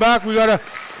 They've come back. We got a.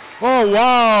 Oh,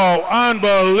 wow.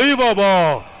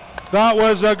 Unbelievable. That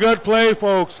was a good play,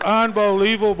 folks.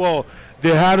 Unbelievable.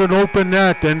 They had an open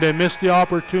net and they missed the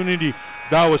opportunity.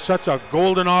 That was such a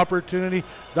golden opportunity.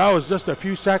 That was just a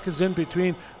few seconds in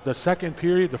between the second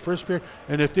period, the first period.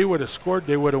 And if they would have scored,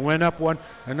 they would have went up one.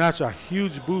 And that's a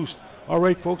huge boost. All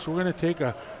right, folks, we're going to take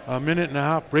a minute and a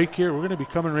half break here. We're going to be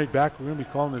coming right back. We're going to be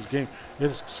calling this game.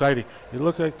 It's exciting. It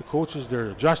looks like the coaches, they're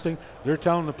adjusting. They're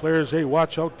telling the players, hey,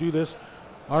 watch out, do this.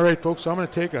 All right, folks, I'm going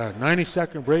to take a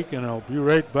 90-second break, and I'll be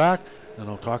right back, and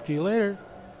I'll talk to you later.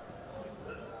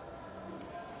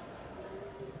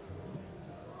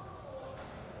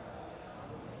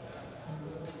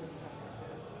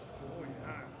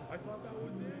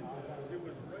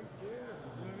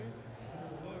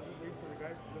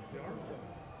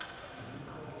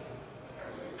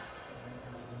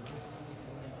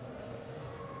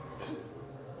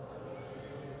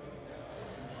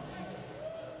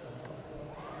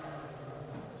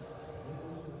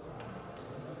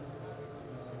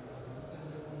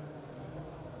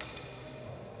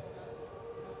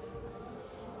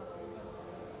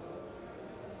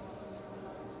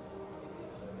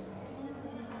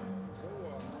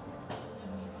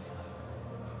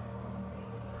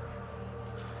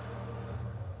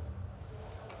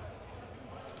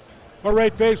 All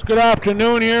right, folks, good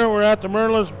afternoon here. We're at the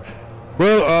Merlis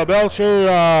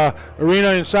Belcher Arena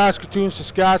in Saskatoon,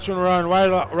 Saskatchewan. We're on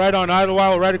right on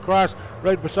Idlewild, right across,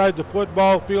 right beside the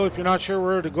football field. If you're not sure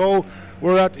where to go,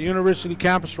 we're at the University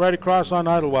campus right across on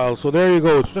Idlewild. So there you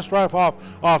go. It's just right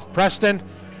off Preston.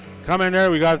 Come in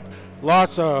there. We got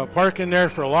lots of parking there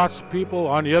for lots of people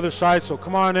on the other side. So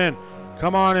come on in.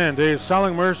 Come on in. They're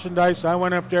selling merchandise. I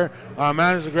went up there,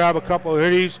 managed to grab a couple of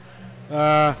hoodies.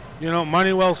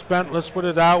 Money well spent, let's put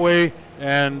it that way,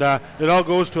 and it all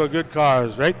goes to a good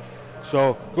cause, right?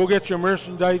 So go get your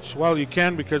merchandise while you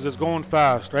can because it's going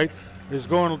fast, right? It's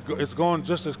going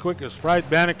just as quick as fried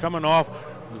bannock coming off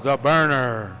the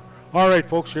burner. All right,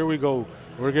 folks, here we go.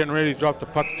 We're getting ready to drop the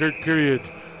puck, third period.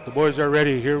 The boys are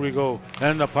ready. Here we go.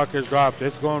 And the puck is dropped.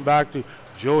 It's going back to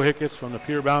Joe Hicketts from the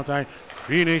Peter Ballantyne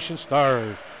Cree Nation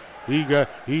Stars. He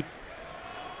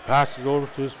passes over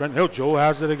to his friend. Oh, Joe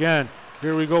has it again.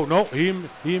 Here we go. No, he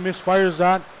misfires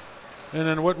that. And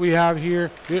then what we have here,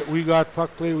 we got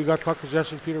puck play. We got puck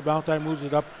possession. Peter Ballantyne moves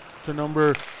it up to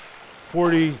number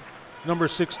 40, number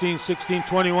 16,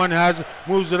 21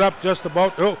 moves it up just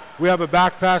about. Oh, we have a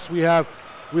back pass. We have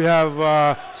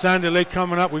Sandy Lake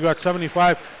coming up. We got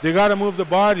 75. They got to move the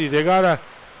body. They got to,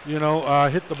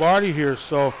 hit the body here.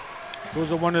 So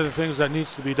those are one of the things that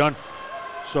needs to be done.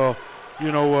 So,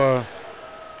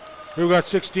 here we got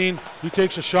 16. He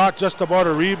takes a shot, just about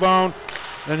a rebound.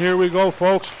 And here we go,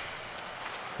 folks.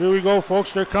 Here we go,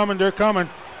 folks. They're coming. They're coming.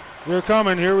 They're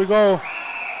coming. Here we go.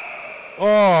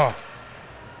 Oh.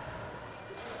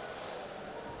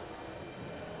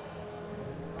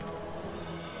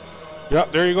 Yeah,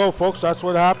 there you go, folks. That's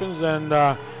what happens. And,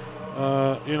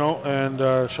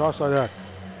 shots like that.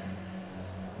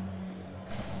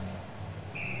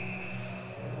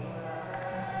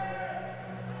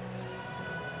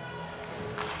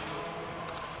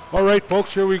 All right,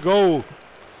 folks, here we go.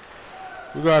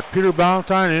 We got Peter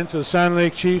Ballantyne into the Sand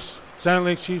Lake Chiefs. Sand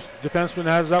Lake Chiefs defenseman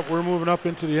has it up. We're moving up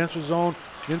into the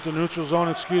neutral zone,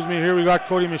 excuse me. Here we got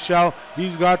Cody Michelle.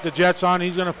 He's got the Jets on.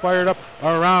 He's going to fire it up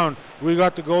around. We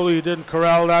got the goalie. He didn't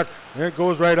corral that. There it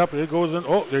goes right up. It goes in.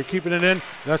 Oh, they're keeping it in.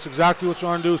 That's exactly what you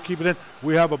want to do is keep it in.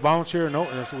 We have a bounce here. No,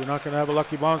 we're not going to have a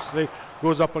lucky bounce today.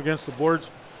 Goes up against the boards.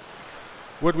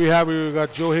 What we have, we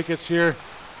got Joe Hicketts here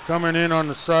coming in on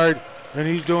the side. And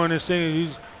he's doing his thing.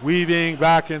 He's weaving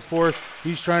back and forth.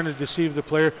 He's trying to deceive the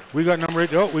player. We got number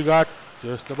 8. Oh, we got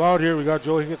Just about here. We got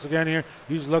Joe Higgins again here.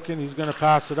 He's looking. He's going to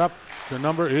pass it up. The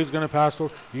number he's going to pass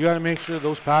those. You got to make sure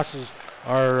those passes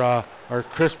are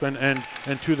crisp and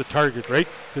to the target, right?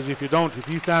 Because if you don't, if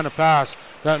you fan a pass,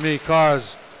 that may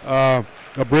cause a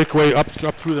breakaway up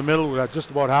through the middle. That just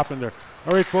about happened there.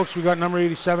 All right, folks, we got number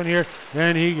 87 here,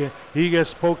 and he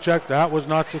gets poke checked. That was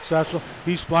not successful.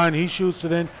 He's flying. He shoots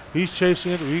it in. He's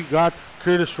chasing it. We got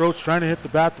Curtis Roach trying to hit the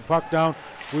puck down.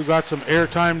 We got some air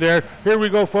time there. Here we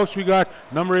go, folks. We got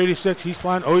number 86. He's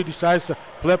flying. Oh, he decides to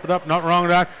flip it up. Not wrong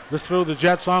with that. Let's throw the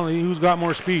Jets on. Who's got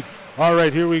more speed? All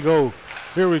right, here we go.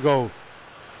 Here we go.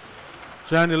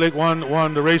 Sandy Lake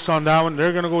won the race on that one.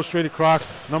 They're going to go straight across.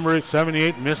 Number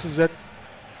 78 misses it.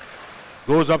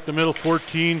 Goes up the middle.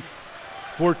 14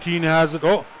 has it.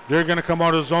 Oh, they're going to come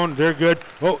out of the zone. They're good.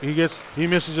 Oh, he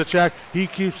misses a check. He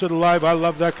keeps it alive. I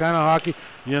love that kind of hockey.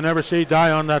 You never say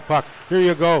die on that puck. Here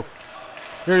you go.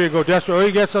 Here you go. Desperate. Oh,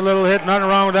 he gets a little hit. Nothing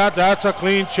wrong with that. That's a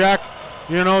clean check.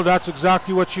 You know, that's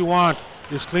exactly what you want,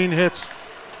 is clean hits.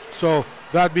 So,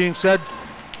 that being said,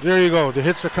 there you go. The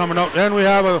hits are coming out. Then we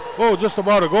have just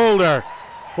about a goal there.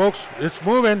 Folks, it's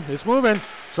moving. It's moving.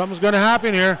 Something's going to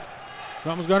happen here.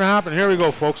 Something's going to happen. Here we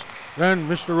go, folks. Then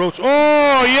Mr. Roach. Oh,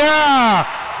 yeah!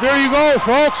 There you go,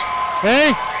 folks.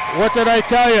 Hey, what did I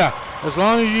tell you? As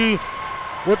long as you,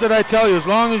 what did I tell you? As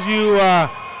long as you, as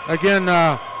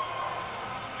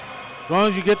long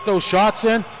as you get those shots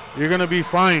in, you're going to be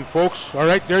fine, folks. All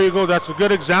right, there you go. That's a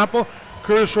good example.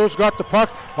 Curtis Roach got the puck.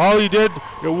 All he did,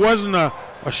 it wasn't a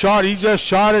shot. He just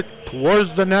shot it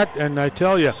towards the net, and I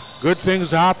tell you, good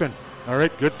things happen. All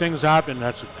right, good things happen.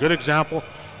 That's a good example.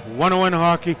 101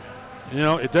 hockey. You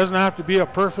know, it doesn't have to be a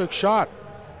perfect shot.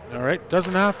 All right,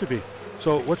 doesn't have to be.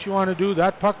 So what you want to do,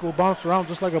 that puck will bounce around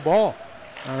just like a ball.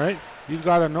 All right, you've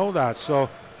got to know that. So,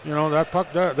 you know, that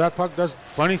puck does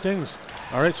funny things.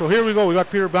 All right, so here we go. We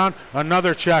got Peter Bound,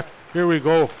 another check. Here we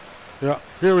go. Yeah,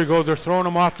 here we go. They're throwing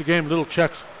him off the game, little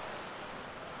checks.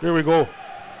 Here we go.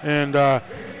 And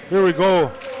here we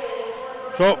go.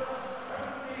 So,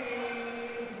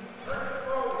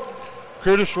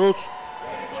 Curtis Roach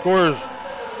scores.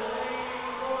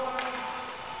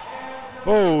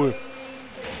 Oh.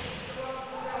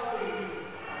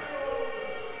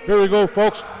 Here we go,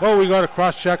 folks. Oh, we got a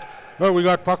cross check. Oh, we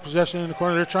got puck possession in the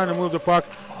corner. They're trying to move the puck.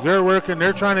 They're working.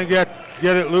 They're trying to get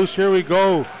it loose. Here we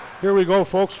go. Here we go,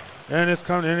 folks. And it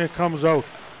comes out.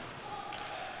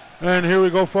 And here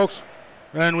we go, folks.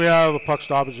 And we have a puck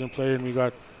stoppage in play, and we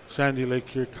got Sandy Lake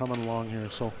here coming along here.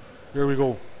 So here we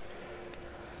go.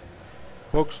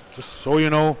 Folks, just so you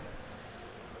know,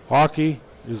 hockey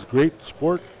is a great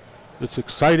sport. It's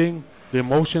exciting. The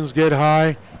emotions get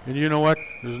high. And you know what?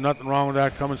 There's nothing wrong with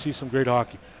that. Come and see some great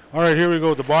hockey. All right, here we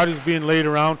go. The body's being laid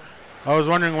around. I was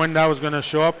wondering when that was going to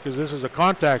show up because this is a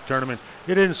contact tournament.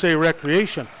 It didn't say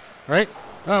recreation, right?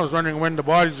 I was wondering when the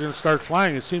body's going to start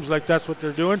flying. It seems like that's what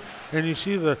they're doing. And you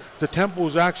see the tempo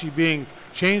is actually being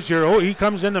changed here. Oh, he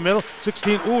comes in the middle.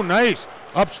 16. Oh, nice.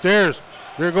 Upstairs.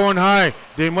 They're going high.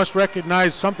 They must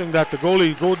recognize something that the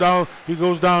goalie he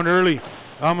goes down early.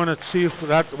 I'm going to see if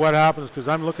what happens because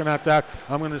I'm looking at that.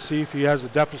 I'm going to see if he has a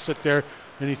deficit there,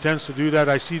 and he tends to do that.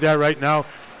 I see that right now.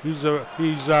 He's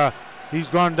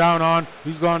gone down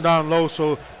he's gone down low,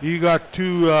 so you got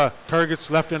two targets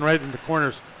left and right in the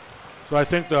corners. So I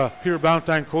think the Peter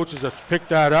Ballantyne coaches have picked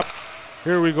that up.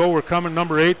 Here we go. We're coming,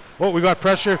 number 8. Oh, we got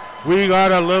pressure. We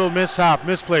got a little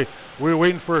misplay. We're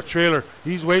waiting for a trailer.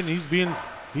 He's waiting. He's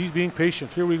being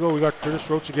patient. Here we go. We got Curtis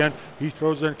Roach again. He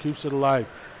throws it and keeps it alive.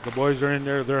 The boys are in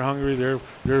there. They're hungry. They're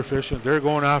efficient. They're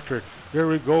going after it. There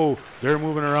we go. They're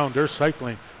moving around. They're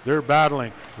cycling. They're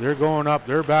battling. They're going up.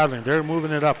 They're battling. They're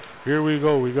moving it up. Here we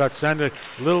go. We got Sandy.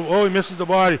 Oh, he misses the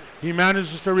body. He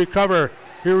manages to recover.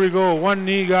 Here we go. One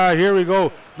knee guy. Here we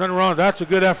go. Nothing wrong. That's a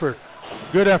good effort.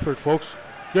 Good effort, folks.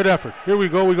 Good effort. Here we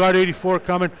go. We got 84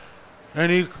 coming.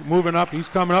 And he's moving up. He's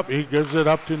coming up. He gives it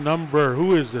up to number.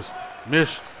 Who is this?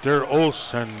 Mr.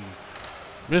 Olsen.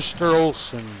 Mr.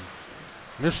 Olsen.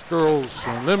 Mr.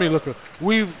 Olsen. Let me look.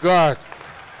 We got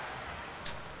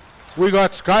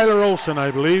Skylar Olsen,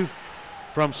 I believe,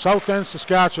 from South End,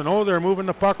 Saskatchewan. Oh, they're moving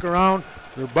the puck around.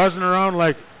 They're buzzing around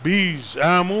like bees.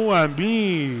 Amu and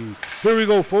bee. Here we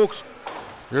go, folks.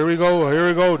 Here we go. Here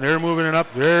we go. They're moving it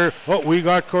up there. Oh, we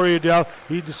got Corey Adele.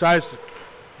 He decides to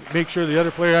make sure the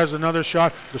other player has another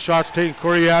shot. The shot's taken.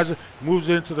 Corey has it. Moves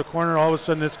it into the corner. All of a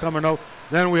sudden, it's coming out.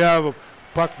 Then we have a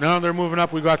puck. Now they're moving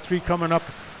up. We got 3 coming up.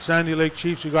 Sandy Lake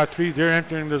Chiefs, we got 3. They're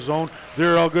entering the zone.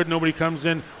 They're all good. Nobody comes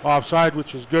in offside,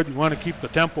 which is good. You want to keep the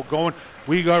tempo going.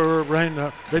 We got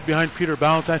right behind Peter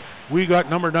Ballantyne. We got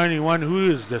number 91.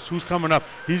 Who is this? Who's coming up?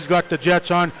 He's got the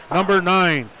Jets on. Number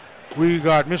 9. We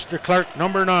got Mr. Clark,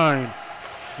 number 9.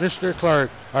 Mr. Clark.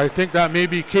 I think that may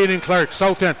be Caden Clark,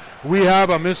 south end. We have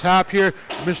a mishap here.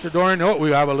 Mr. Doran, oh,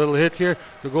 we have a little hit here.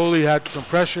 The goalie had some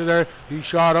pressure there. He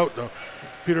shot out.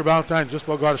 Peter Ballantyne just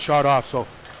about got a shot off. So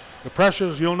the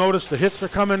pressures, you'll notice the hits are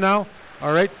coming now.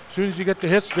 All right, as soon as you get the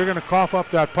hits, they're going to cough up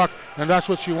that puck, and that's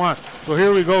what you want. So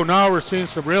here we go. Now we're seeing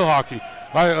some real hockey.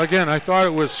 Again, I thought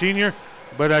it was senior,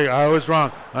 but I was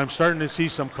wrong. I'm starting to see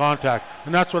some contact,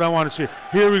 and that's what I want to see.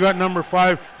 Here we got number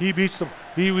 5. He beats them.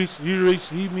 He wins the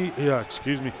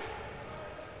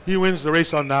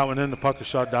race on that one, and the puck is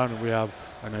shot down, and we have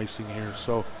an icing here.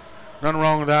 So nothing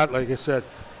wrong with that. Like I said,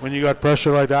 when you got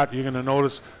pressure like that, you're going to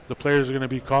notice the players are going to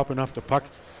be coughing off the puck,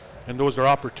 and those are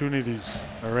opportunities.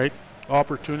 All right.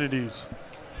 Opportunities.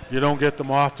 You don't get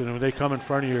them often. When they come in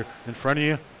front of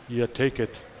you, you take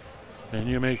it. And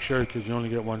you make sure, because you only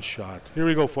get one shot. Here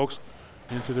we go, folks.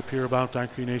 Into the Peter Ballantyne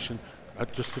Cree Nation.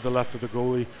 Just to the left of the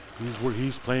goalie.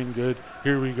 He's playing good.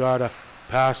 Here we got a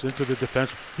pass into the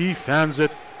defense. He fans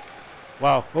it.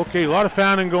 Wow. Okay, a lot of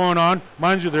fanning going on.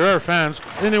 Mind you, there are fans.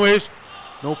 Anyways,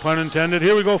 no pun intended.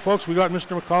 Here we go, folks. We got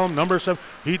Mr. McCollum, number 7.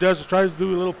 He tries to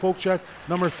do a little poke check.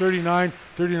 Number 39.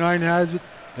 39 has it.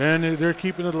 And they're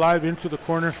keeping it alive into the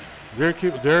corner.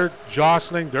 They're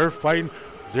jostling. They're fighting.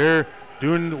 They're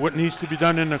doing what needs to be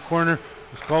done in the corner.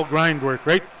 It's called grind work,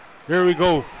 right? There we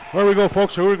go. There we go,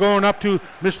 folks. So we're going up to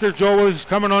Mr. Joe. He's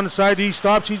coming on the side. He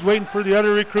stops. He's waiting for the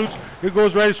other recruits. It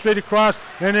goes right straight across,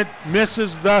 and it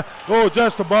misses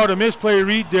just about a misplay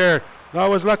read there. That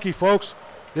was lucky, folks.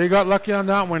 They got lucky on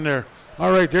that one there.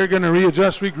 All right, they're going to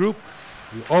readjust, regroup.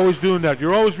 You're always doing that.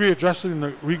 You're always readjusting,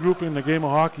 regrouping the game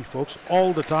of hockey, folks,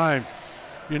 all the time.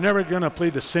 You're never going to play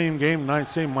the same game,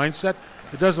 same mindset.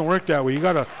 It doesn't work that way. You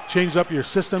got to change up your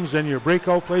systems and your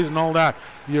breakout plays and all that.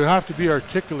 You have to be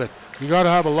articulate. You got to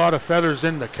have a lot of feathers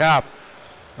in the cap.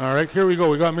 All right, here we go.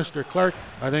 We got Mr. Clark.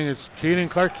 I think it's Caden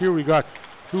Clark. Here we got,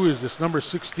 who is this? Number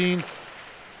 16.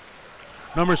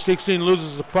 Number 16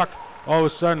 loses the puck. All of a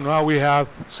sudden, now we have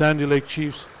Sandy Lake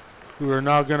Chiefs, who are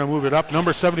now going to move it up.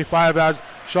 Number 75 has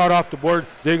shot off the board.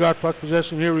 They got puck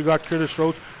possession. Here we got Curtis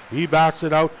Rhodes. He bats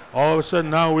it out. All of a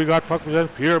sudden now we got puck possession.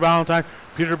 Peter Ballantyne.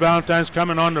 Peter Ballantyne's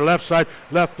coming on the left side,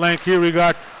 left flank. Here we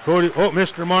got Cody. Oh,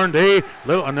 Mr. Martin. A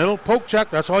little poke check.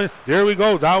 That's all. There we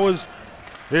go.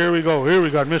 Here we go. Here we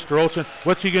got Mr. Olsen.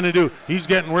 What's he going to do? He's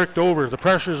getting worked over. The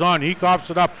pressure's on. He coughs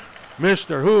it up.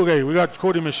 Mr. Hooge, we got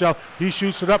Cody Michelle. He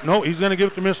shoots it up. No, he's going to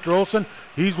give it to Mr. Olsen.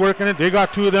 He's working it. They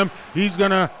got 2 of them. He's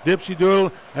going to dipsy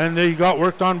doodle, and they got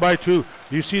worked on by 2.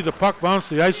 You see the puck bounce.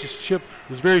 The ice chip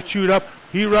is very chewed up.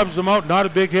 He rubs them out. Not a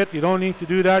big hit. You don't need to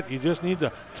do that. You just need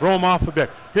to throw them off a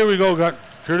bit. Here we go. We got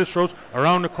Curtis Rhodes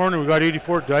around the corner. We got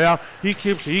 84 Dial. He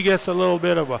gets a little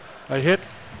bit of a hit.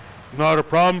 Not a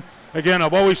problem. Again,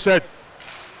 I've always said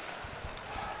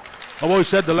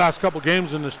the last couple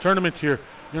games in this tournament here,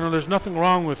 you know, there's nothing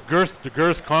wrong with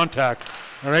girth-to-girth contact,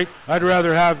 all right? I'd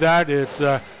rather have that. It's,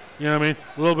 you know what I mean,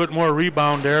 a little bit more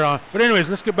rebound there. But anyways,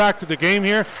 let's get back to the game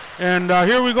here. And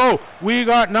here we go. We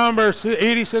got number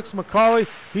 86, Macaulay.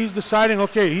 He's deciding,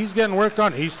 okay, he's getting worked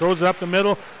on. He throws it up the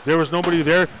middle. There was nobody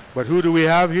there. But who do we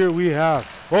have here? We have,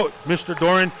 Mr.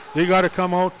 Doran. They got to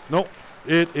come out. Nope,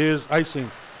 it is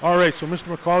icing. All right, so Mr.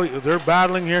 Macaulay, they're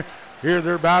battling here.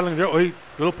 They're battling.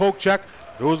 Little poke check.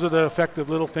 Those are the effective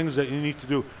little things that you need to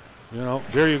do. You know,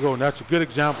 there you go, and that's a good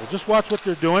example. Just watch what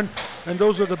they're doing, and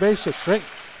those are the basics, right?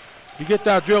 You get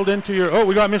that drilled into your,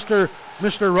 we got Mr.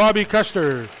 Robbie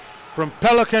Custer from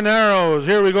Pelican Arrows.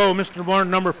 Here we go, Mr.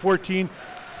 Martin, number 14.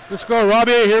 Let's go,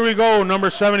 Robbie. Here we go, number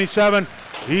 77.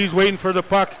 He's waiting for the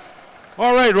puck.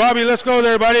 All right, Robbie, let's go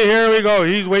there, buddy. Here we go.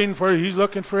 He's waiting for it. He's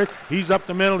looking for it. He's up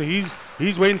the middle. He's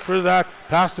waiting for that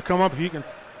pass to come up. He can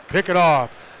pick it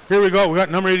off. Here we go. We got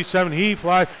number 87. He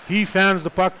flies. He fans the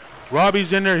puck.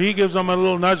 Robbie's in there. He gives them a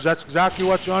little nudge. That's exactly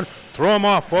what you want. Throw them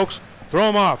off, folks. Throw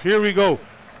them off. Here we go.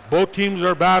 Both teams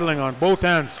are battling on both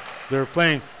ends. They're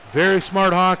playing very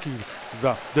smart hockey.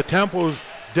 The tempo is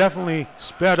definitely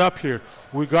sped up here.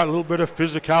 We got a little bit of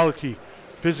physicality.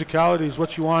 Physicality is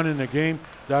what you want in the game.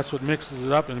 That's what mixes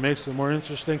it up and makes it more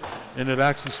interesting, and it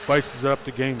actually spices up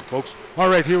the game, folks. All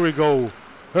right, here we go.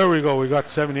 Here we go. We got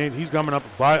 78. He's coming up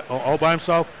all by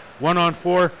himself.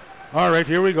 1-on-4. All right,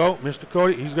 here we go. Mr.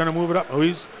 Cody, he's going to move it up.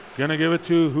 He's going to give it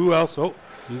to who else?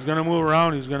 He's going to move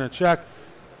around. He's going to check.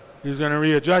 He's going to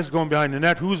readjust. He's going behind the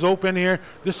net. Who's open here?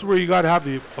 This is where you got to have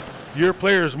your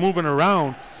players moving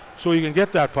around so you can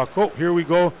get that puck. Here we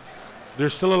go. They're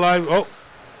still alive.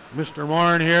 Mr.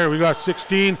 Morin here. We got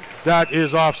 16. That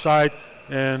is offside,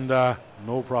 and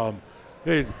no problem.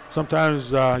 Hey,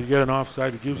 sometimes you get an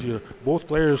offside. It gives you both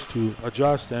players to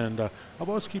adjust, and I've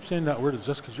always keep saying that word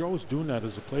adjust because you're always doing that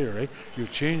as a player, right? You're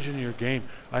changing your game.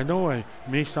 I know I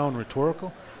may sound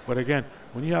rhetorical, but again,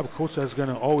 when you have a coach that's going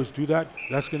to always do that,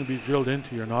 that's going to be drilled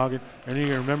into your noggin, and you're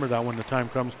going to remember that when the time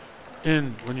comes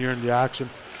when you're in the action,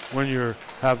 when you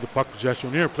have the puck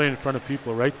possession, when you're playing in front of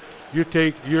people, right?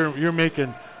 You're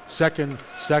making second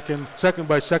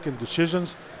by second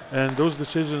decisions. And those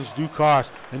decisions do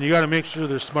cost, and you got to make sure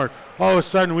they're smart. All of a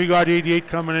sudden, we got 88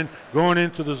 coming in, going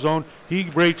into the zone. He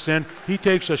breaks in, he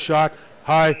takes a shot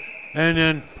high, and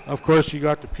then, of course, you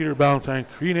got the Peter Ballantyne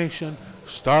Cree Nation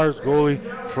Stars goalie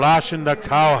flashing the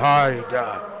cowhide.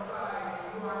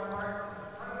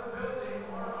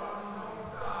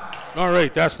 All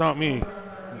right, that's not me.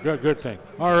 Good thing.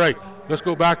 All right, let's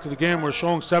go back to the game. We're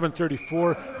showing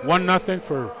 7:34, 1-0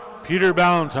 for Peter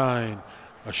Ballantyne.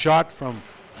 A shot from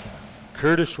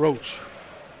Curtis Roach.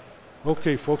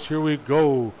 Okay, folks, here we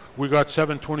go. We got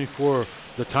 7:24.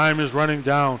 The time is running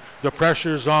down. The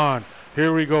pressure's on.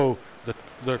 Here we go.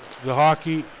 The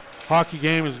hockey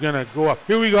game is gonna go up.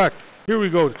 Here we go.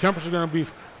 The temperature's gonna be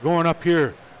going up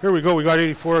here. Here we go. We got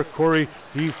 84. Corey,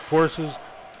 he forces.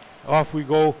 Off we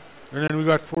go. And then we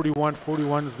got 41.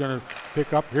 41 is gonna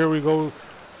pick up. Here we go.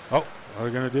 Oh, we're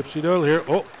gonna dipsy doodle here.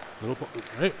 Oh,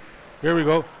 hey, here we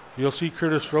go. You'll see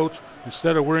Curtis Roach.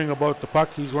 Instead of worrying about the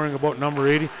puck, he's worrying about number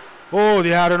 80. Oh, they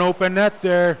had an open net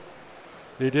there.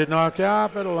 They did not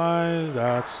capitalize.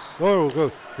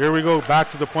 Here we go. Back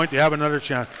to the point. They have another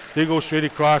chance. They go straight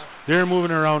across. They're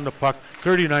moving around the puck.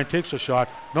 39 takes a shot.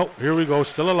 Nope. Here we go.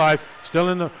 Still alive. Still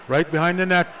in the right behind the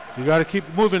net. You got to keep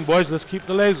moving, boys. Let's keep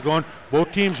the legs going.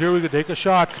 Both teams. Here we go. Take a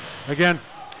shot. Again,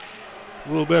 a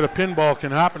little bit of pinball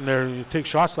can happen there. You take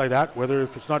shots like that, whether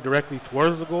if it's not directly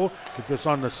towards the goal, if it's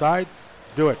on the side,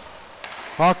 do it.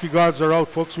 Hockey gods are out,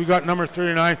 folks. We got number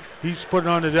 39. He's putting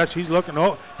on the desk. He's looking.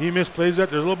 Oh, he misplays it.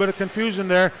 There's a little bit of confusion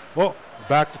there. Oh,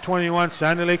 back to 21.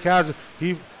 Sandy Lake has it.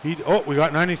 Oh, we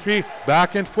got 93.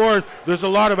 Back and forth. There's a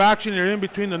lot of action here in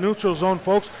between the neutral zone,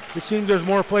 folks. It seems there's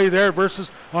more play there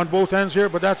versus on both ends here,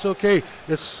 but that's okay.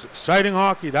 It's exciting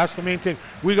hockey. That's the main thing.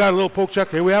 We got a little poke check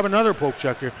here. We have another poke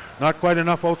check here. Not quite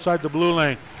enough outside the blue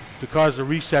lane to cause a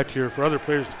reset here for other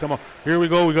players to come up. Here we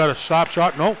go. We got a stop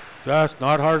shot. No, that's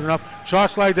not hard enough.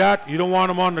 Shots like that, you don't want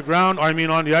them on the ground, on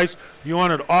the ice. You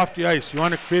want it off the ice. You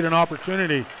want to create an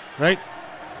opportunity, right?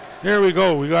 There we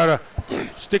go. We got a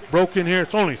stick broken here.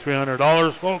 It's only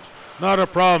 $300, folks. Not a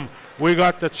problem. We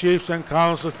got the Chiefs and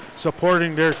Council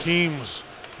supporting their teams,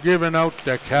 giving out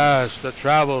the cash, the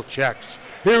travel checks.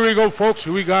 Here we go, folks.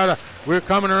 We're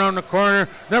coming around the corner.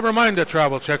 Never mind the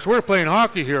travel checks. We're playing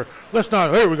hockey here. Let's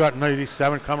not. Here we got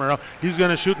 97 coming around. He's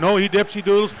going to shoot. No, he dipsy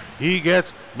doodles. He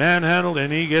gets manhandled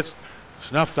and he gets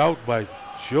snuffed out by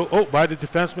by the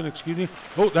defenseman. Excuse me.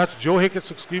 Oh, that's Joe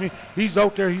Hicketts. Excuse me. He's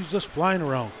out there. He's just flying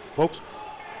around, folks.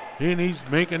 And he's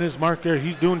making his mark there.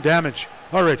 He's doing damage.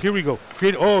 All right, here we go.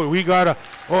 We got a.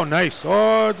 Oh, nice.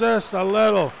 Oh, just a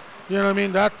little. You know what I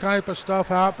mean? That type of stuff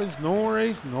happens. No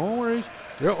worries. No worries.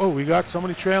 There, oh, we got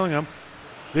somebody trailing him.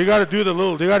 They got to do the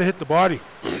little. They got to hit the body.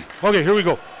 Okay, here we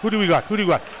go. Who do we got?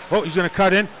 Oh, he's going to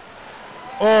cut in.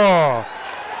 Oh,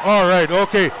 all right.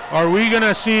 Okay. Are we going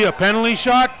to see a penalty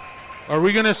shot?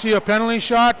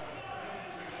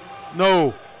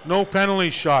 No. No penalty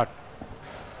shot.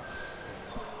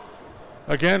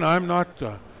 Again, I'm not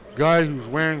the guy who's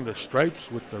wearing the stripes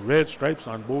with the red stripes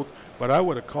on both, but I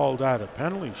would have called that a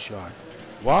penalty shot.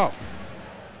 Wow.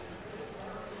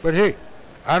 But hey,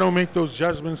 I don't make those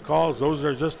judgments calls. Those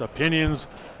are just opinions.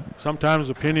 Sometimes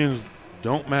opinions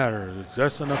don't matter. It's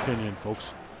just an opinion,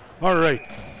 folks. All right.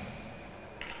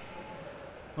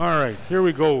 Here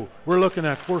we go. We're looking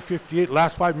at 4:58.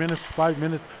 Last 5 minutes,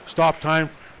 5-minute stop time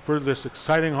for this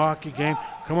exciting hockey game.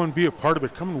 Come on, be a part of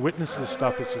it. Come and witness this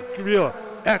stuff. It's a real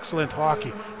excellent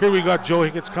hockey. Here we got Joe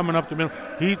Hicketts coming up the middle.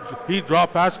 He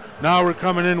drop pass. Now we're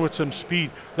coming in with some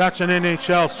speed. That's an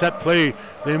NHL set play.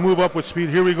 They move up with speed.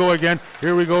 Here we go again.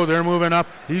 Here we go. They're moving up.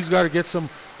 He's got to get some.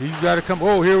 He's got to come.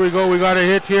 Oh, here we go. We got a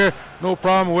hit here. No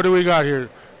problem. What do we got here?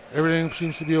 Everything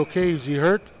seems to be okay. Is he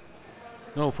hurt?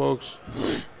 No, folks.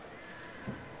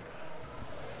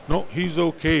 No, he's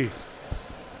okay.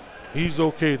 He's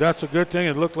okay. That's a good thing.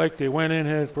 It looked like they went in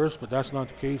head first, but that's not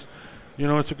the case. You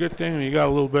know, it's a good thing when you got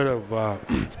a little bit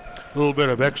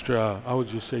of extra. I would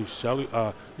just say,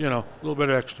 a little bit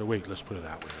of extra weight. Let's put it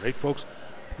that way, right, folks?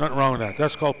 Nothing wrong with that.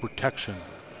 That's called protection.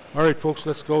 All right, folks,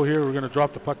 let's go here. We're going to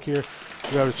drop the puck here.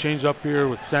 We have a change up here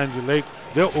with Sandy Lake.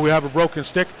 We have a broken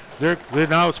stick.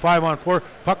 Now it's 5-on-4.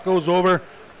 Puck goes over.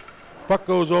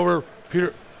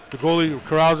 Peter, the goalie,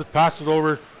 corrals it, passes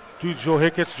over to Joe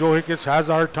Hicketts. Joe Hicketts has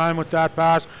a hard time with that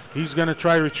pass. He's going to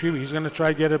try retrieve it. He's going to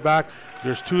try get it back.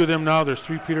 There's 2 of them now. There's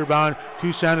 3 Peter Bound,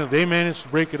 2 Sandal. They managed to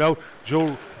break it out.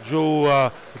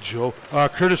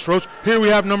 Curtis Roach. Here we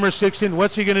have number 16.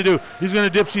 What's he going to do? He's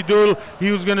going to dipsy doodle.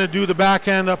 He was going to do the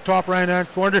backhand up top right-hand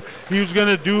corner. He was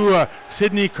going to do a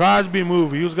Sidney Crosby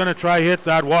move. He was going to try hit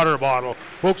that water bottle.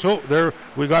 Folks, there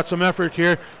we got some effort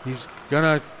here. He's going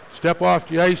to step off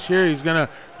the ice here. He's gonna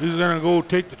go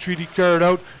take the treaty card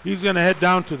out. He's gonna head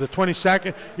down to the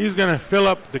 22nd. He's gonna fill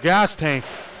up the gas tank,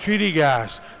 treaty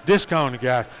gas, discounted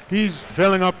gas. He's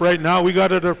filling up right now. We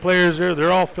got other players there.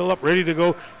 They're all filled up, ready to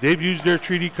go. They've used their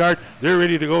treaty card. They're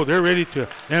ready to go. They're ready to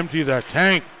empty the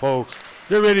tank, folks.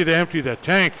 They're ready to empty the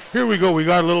tank. Here we go. We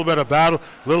got a little bit of battle,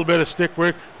 a little bit of stick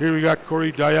work. Here we got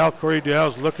Corey Dial. Corey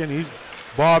Dial's looking. He's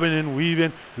bobbing and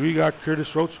weaving. We got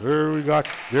Curtis Roach. Here we got,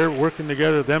 they're working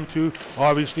together, them two.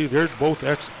 Obviously, they're both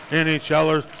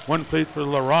ex-NHLers. One played for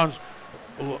Larange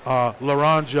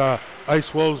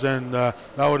Ice Wolves, and that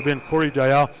would have been Corey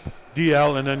DL.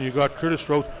 And then you got Curtis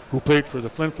Roach, who played for the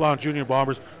Flin Flon Junior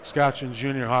Bombers, Saskatchewan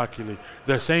Junior Hockey League.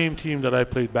 The same team that I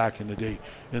played back in the day,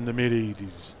 in the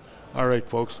mid-'80s. All right,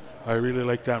 folks. I really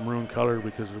like that maroon color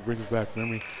because it brings back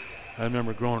memory. I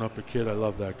remember growing up a kid, I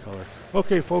love that color.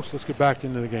 Okay, folks, let's get back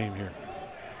into the game here.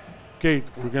 Okay,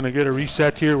 we're going to get a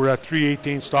reset here. We're at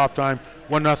 3:18 stop time.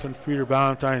 1-0 Peter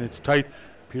Ballantyne. It's tight.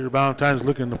 Peter Ballantyne's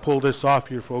looking to pull this off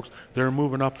here, folks. They're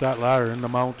moving up that ladder in the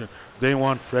mountain. They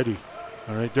want Freddie.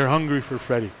 All right, they're hungry for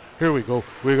Freddie. Here we go.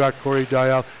 We got Corey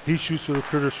Dial. He shoots to the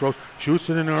Curtis Roach, shoots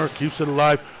it in there, keeps it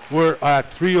alive. We're at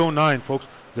 3:09, folks.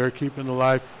 They're keeping it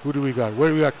alive. Who do we got? Where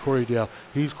do we got? Corey Dale.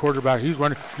 He's quarterback. He's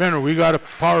running. Remember, we got a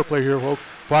power play here, folks.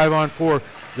 5-on-4.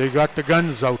 They got the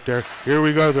guns out there. Here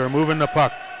we go. They're moving the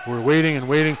puck. We're waiting and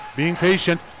waiting, being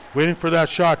patient, waiting for that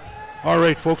shot. All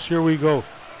right, folks, here we go.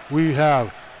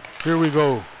 Here we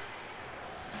go.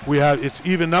 It's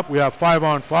even up. We have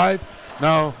 5-on-5.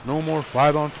 Now, no more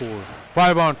 5-on-4.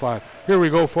 5-on-5. Here we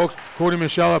go, folks. Cody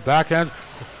Michelle, backhand.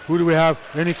 Who do we have?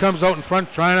 And he comes out in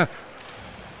front trying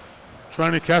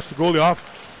to catch the goalie off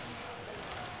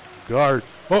guard.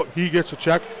 Oh, he gets a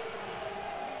check.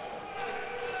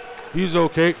 He's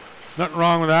okay. Nothing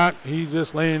wrong with that. He's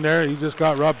just laying there. He just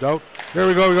got rubbed out. There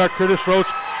we go. We got Curtis Roach.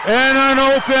 And an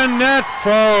open net,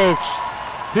 folks.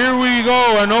 Here we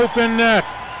go. An open net.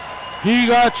 He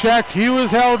got checked. He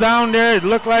was held down there. It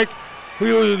looked like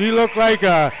he looked like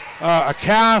a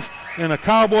calf and a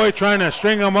cowboy trying to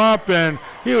string him up, and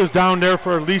he was down there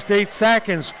for at least 8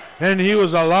 seconds, and he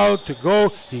was allowed to go.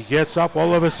 He gets up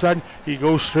all of a sudden. He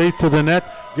goes straight to the net.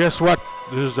 Guess what?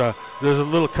 There's a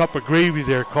little cup of gravy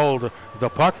there called the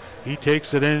puck. He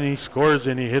takes it in, he scores,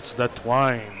 and he hits the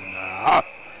twine.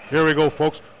 Here we go,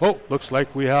 folks. Oh, looks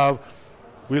like we have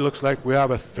a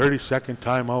 30-second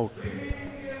timeout.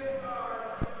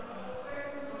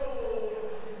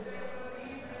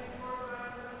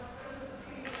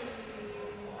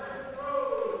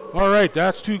 All right,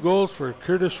 that's 2 goals for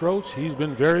Curtis Roach. He's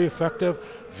been very effective,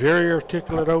 very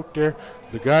articulate out there.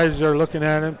 The guys are looking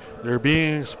at him. They're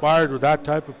being inspired with that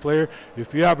type of player.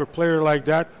 If you have a player like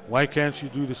that, why can't you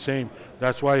do the same?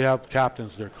 That's why you have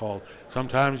captains, they're called.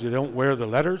 Sometimes you don't wear the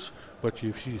letters, but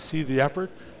if you see the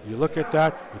effort, you look at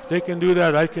that. If they can do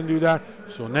that, I can do that.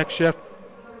 So next shift,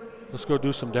 let's go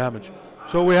do some damage.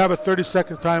 So we have a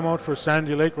 30-second timeout for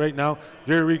Sandy Lake right now.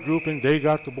 They're regrouping. They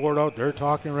got the board out. They're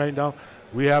talking right now.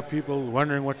 We have people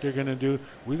wondering what they're going to do.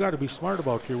 We got to be smart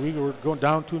about here. We were going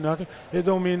down 2-0. It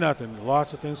don't mean nothing.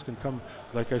 Lots of things can come.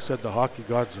 Like I said, the hockey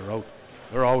gods are out.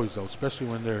 They're always out, especially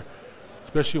when they're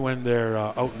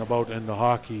out and about in the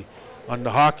hockey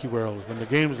world, when the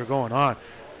games are going on.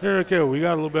 There we go. We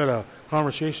got a little bit of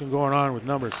conversation going on with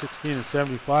numbers 16 and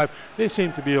 75. They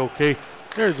seem to be okay.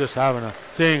 They're just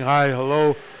saying hi,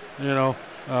 hello,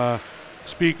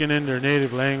 speaking in their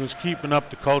native language, keeping up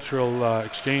the cultural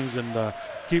exchange, and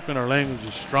keeping our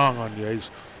languages strong on the ice.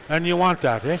 And you want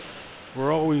that, eh?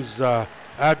 We're always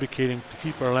advocating to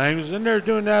keep our language, and they're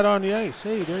doing that on the ice.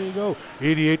 Hey, there you go.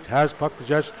 88 has puck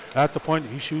possession at the point.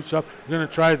 He shoots up. We're going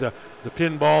to try the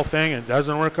pinball thing, and it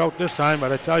doesn't work out this time,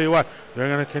 but I tell you what,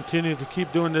 they're going to continue to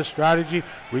keep doing this strategy.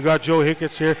 We got Joe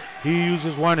Hicketts here. He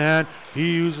uses one hand.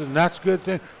 And that's a good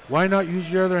thing. Why not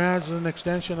use your other hand as an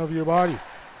extension of your body?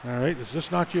 All right, it's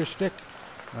just not your stick.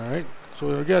 All right,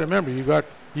 so again, remember,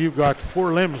 you've got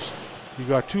 4 limbs. You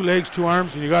got 2 legs, 2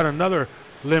 arms, and you got another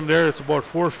limb there. It's about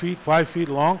 4 feet, 5 feet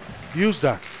long. Use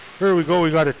that. Here we go. We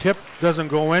got a tip. Doesn't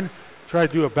go in. Try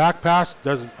to do a back pass.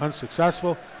 Doesn't.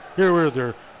 Unsuccessful. Here where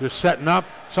they're setting up.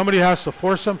 Somebody has to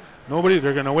force them. Nobody.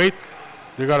 They're going to wait.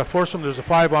 They got to force him. There's a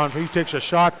 5-on. He takes a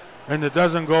shot, and it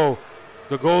doesn't go.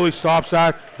 The goalie stops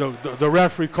that. The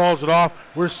referee calls it off.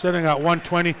 We're sitting at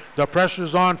 120. The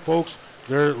pressure's on, folks.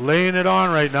 They're laying it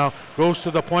on right now. Goes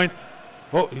to the point.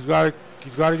 Oh, he's got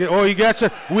to get. Oh, he gets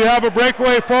it. We have a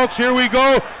breakaway, folks. Here we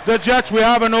go. The Jets. We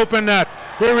have an open net.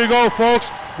 Here we go, folks.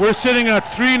 We're sitting at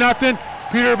 3-0.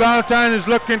 Peter Ballantyne is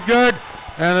looking good,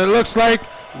 and it looks like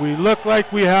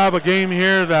we have a game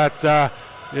here that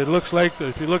it looks like,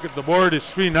 if you look at the board,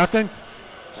 it's 3-0.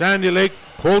 Sandy Lake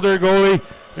pulled their goalie,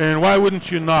 and why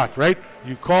wouldn't you not, right?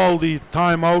 You call the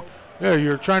timeout. Yeah,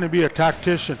 you're trying to be a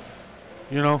tactician,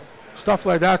 you know. Stuff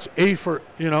like that's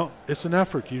it's an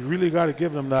effort. You really got to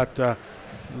give them that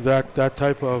that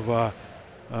type of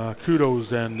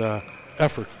kudos and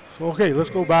effort. So, okay, let's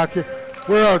go back here.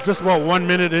 We're just about 1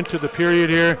 minute into the period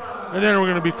here, and then we're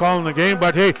going to be calling the game.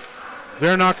 But, hey,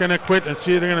 they're not going to quit and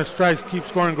see they're going to try to keep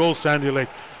scoring goals, Sandy Lake.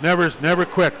 Never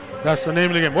quit. That's the name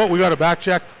of the game. Oh, we got a back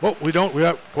check. Oh, we don't. We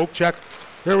have poke check.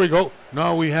 Here we go.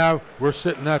 Now we're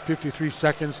sitting at 53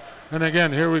 seconds. And,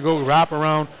 again, here we go, wrap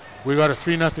around. We got a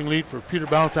 3-0 lead for Peter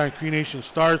Ballantyne Cree Nation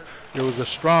Stars. It was a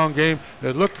strong game.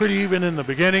 It looked pretty even in the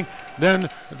beginning. Then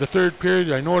the third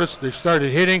period, I noticed they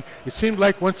started hitting. It seemed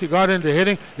like once you got into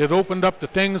hitting, it opened up the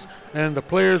things, and the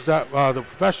players the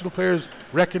professional players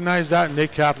recognized that, and they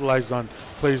capitalized on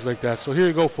plays like that. So here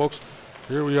you go, folks.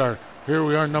 Here we are.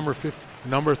 Number 50,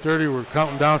 number 30. We're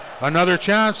counting down. Another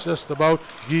chance, just about.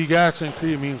 Guy Gats and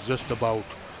Cree means just about.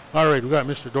 All right, we got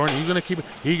Mr. Dorn. He's going to keep it.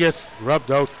 He gets rubbed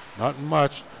out. Not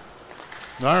much.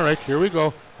 All right, here we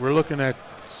go. We're looking at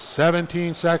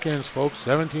 17 seconds, folks.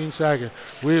 17 seconds.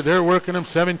 They're working him.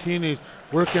 17. He's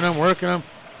working him.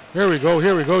 Here we go.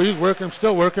 He's working him.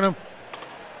 Still working him.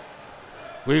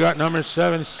 We got number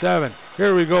 77.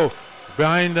 Here we go.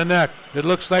 Behind the net. It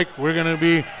looks like we're going to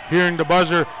be hearing the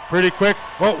buzzer pretty quick.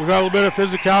 Oh, we got a little bit of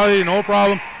physicality. No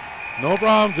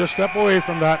problem. Just step away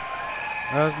from that.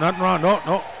 Nothing wrong.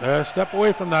 No. Step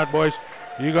away from that, boys.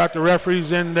 You got the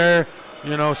referees in there,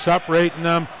 separating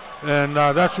them, and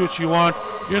that's what you want.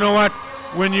 You know what?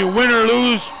 When you win or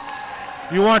lose,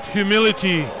 you want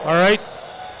humility, all right?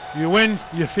 You win,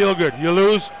 you feel good. You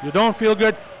lose, you don't feel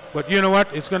good, but you know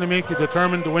what? It's going to make you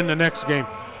determined to win the next game.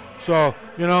 So,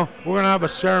 we're going to have a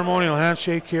ceremonial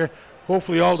handshake here.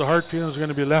 Hopefully all the hard feelings are going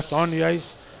to be left on the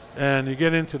ice, and you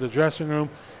get into the dressing room.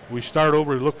 We start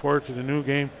over, look forward to the new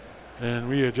game, and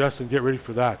readjust and get ready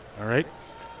for that, all right?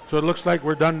 So it looks like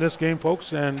we're done this game,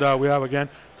 folks, and we have, again,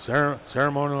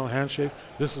 ceremonial handshake.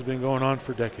 This has been going on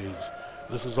for decades.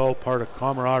 This is all part of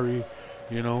camaraderie,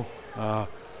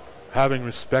 having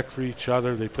respect for each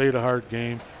other. They played a hard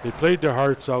game. They played their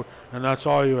hearts out, and that's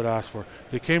all you would ask for.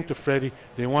 They came to Freddie.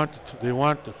 They want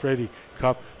the Freddie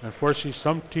Cup. Unfortunately,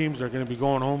 some teams are going to be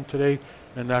going home today,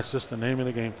 and that's just the name of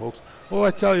the game, folks. Well,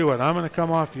 I tell you what, I'm going to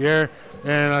come off the air,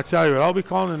 and I tell you what, I'll be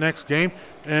calling the next game.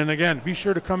 And again, be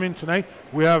sure to come in tonight.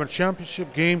 We have a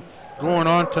championship game going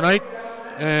on tonight,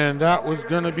 and that was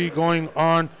going to be going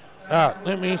on at,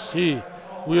 let me see,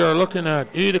 we are looking at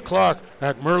 8 o'clock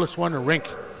at Merlis Wonder Rink.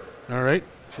 All right,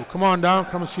 so come on down,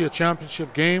 come and see a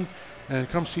championship game, and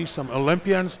come see some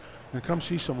Olympians, and come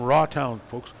see some raw talent,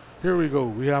 folks. Here we go.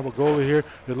 We have a goalie here.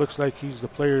 It looks like he's the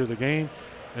player of the game,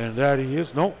 and that he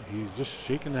is. No, he's just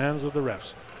shaking the hands of the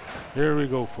refs. Here we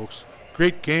go, folks.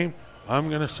 Great game. I'm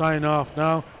going to sign off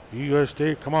now. You guys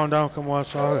stay. Come on down. Come on.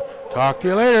 Talk to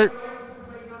you later.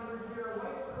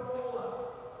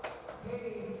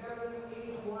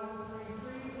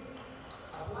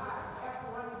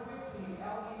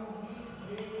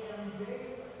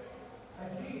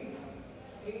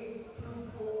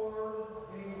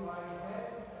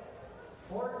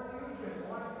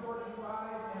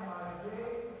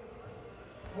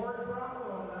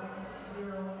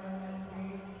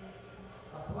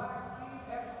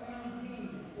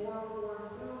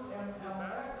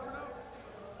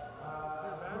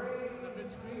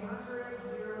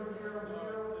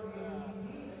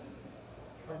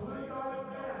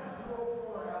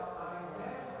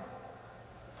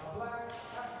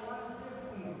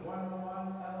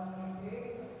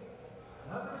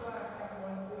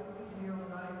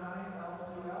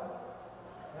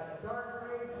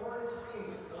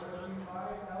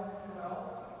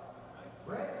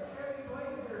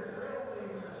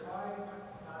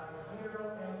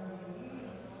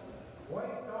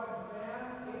 White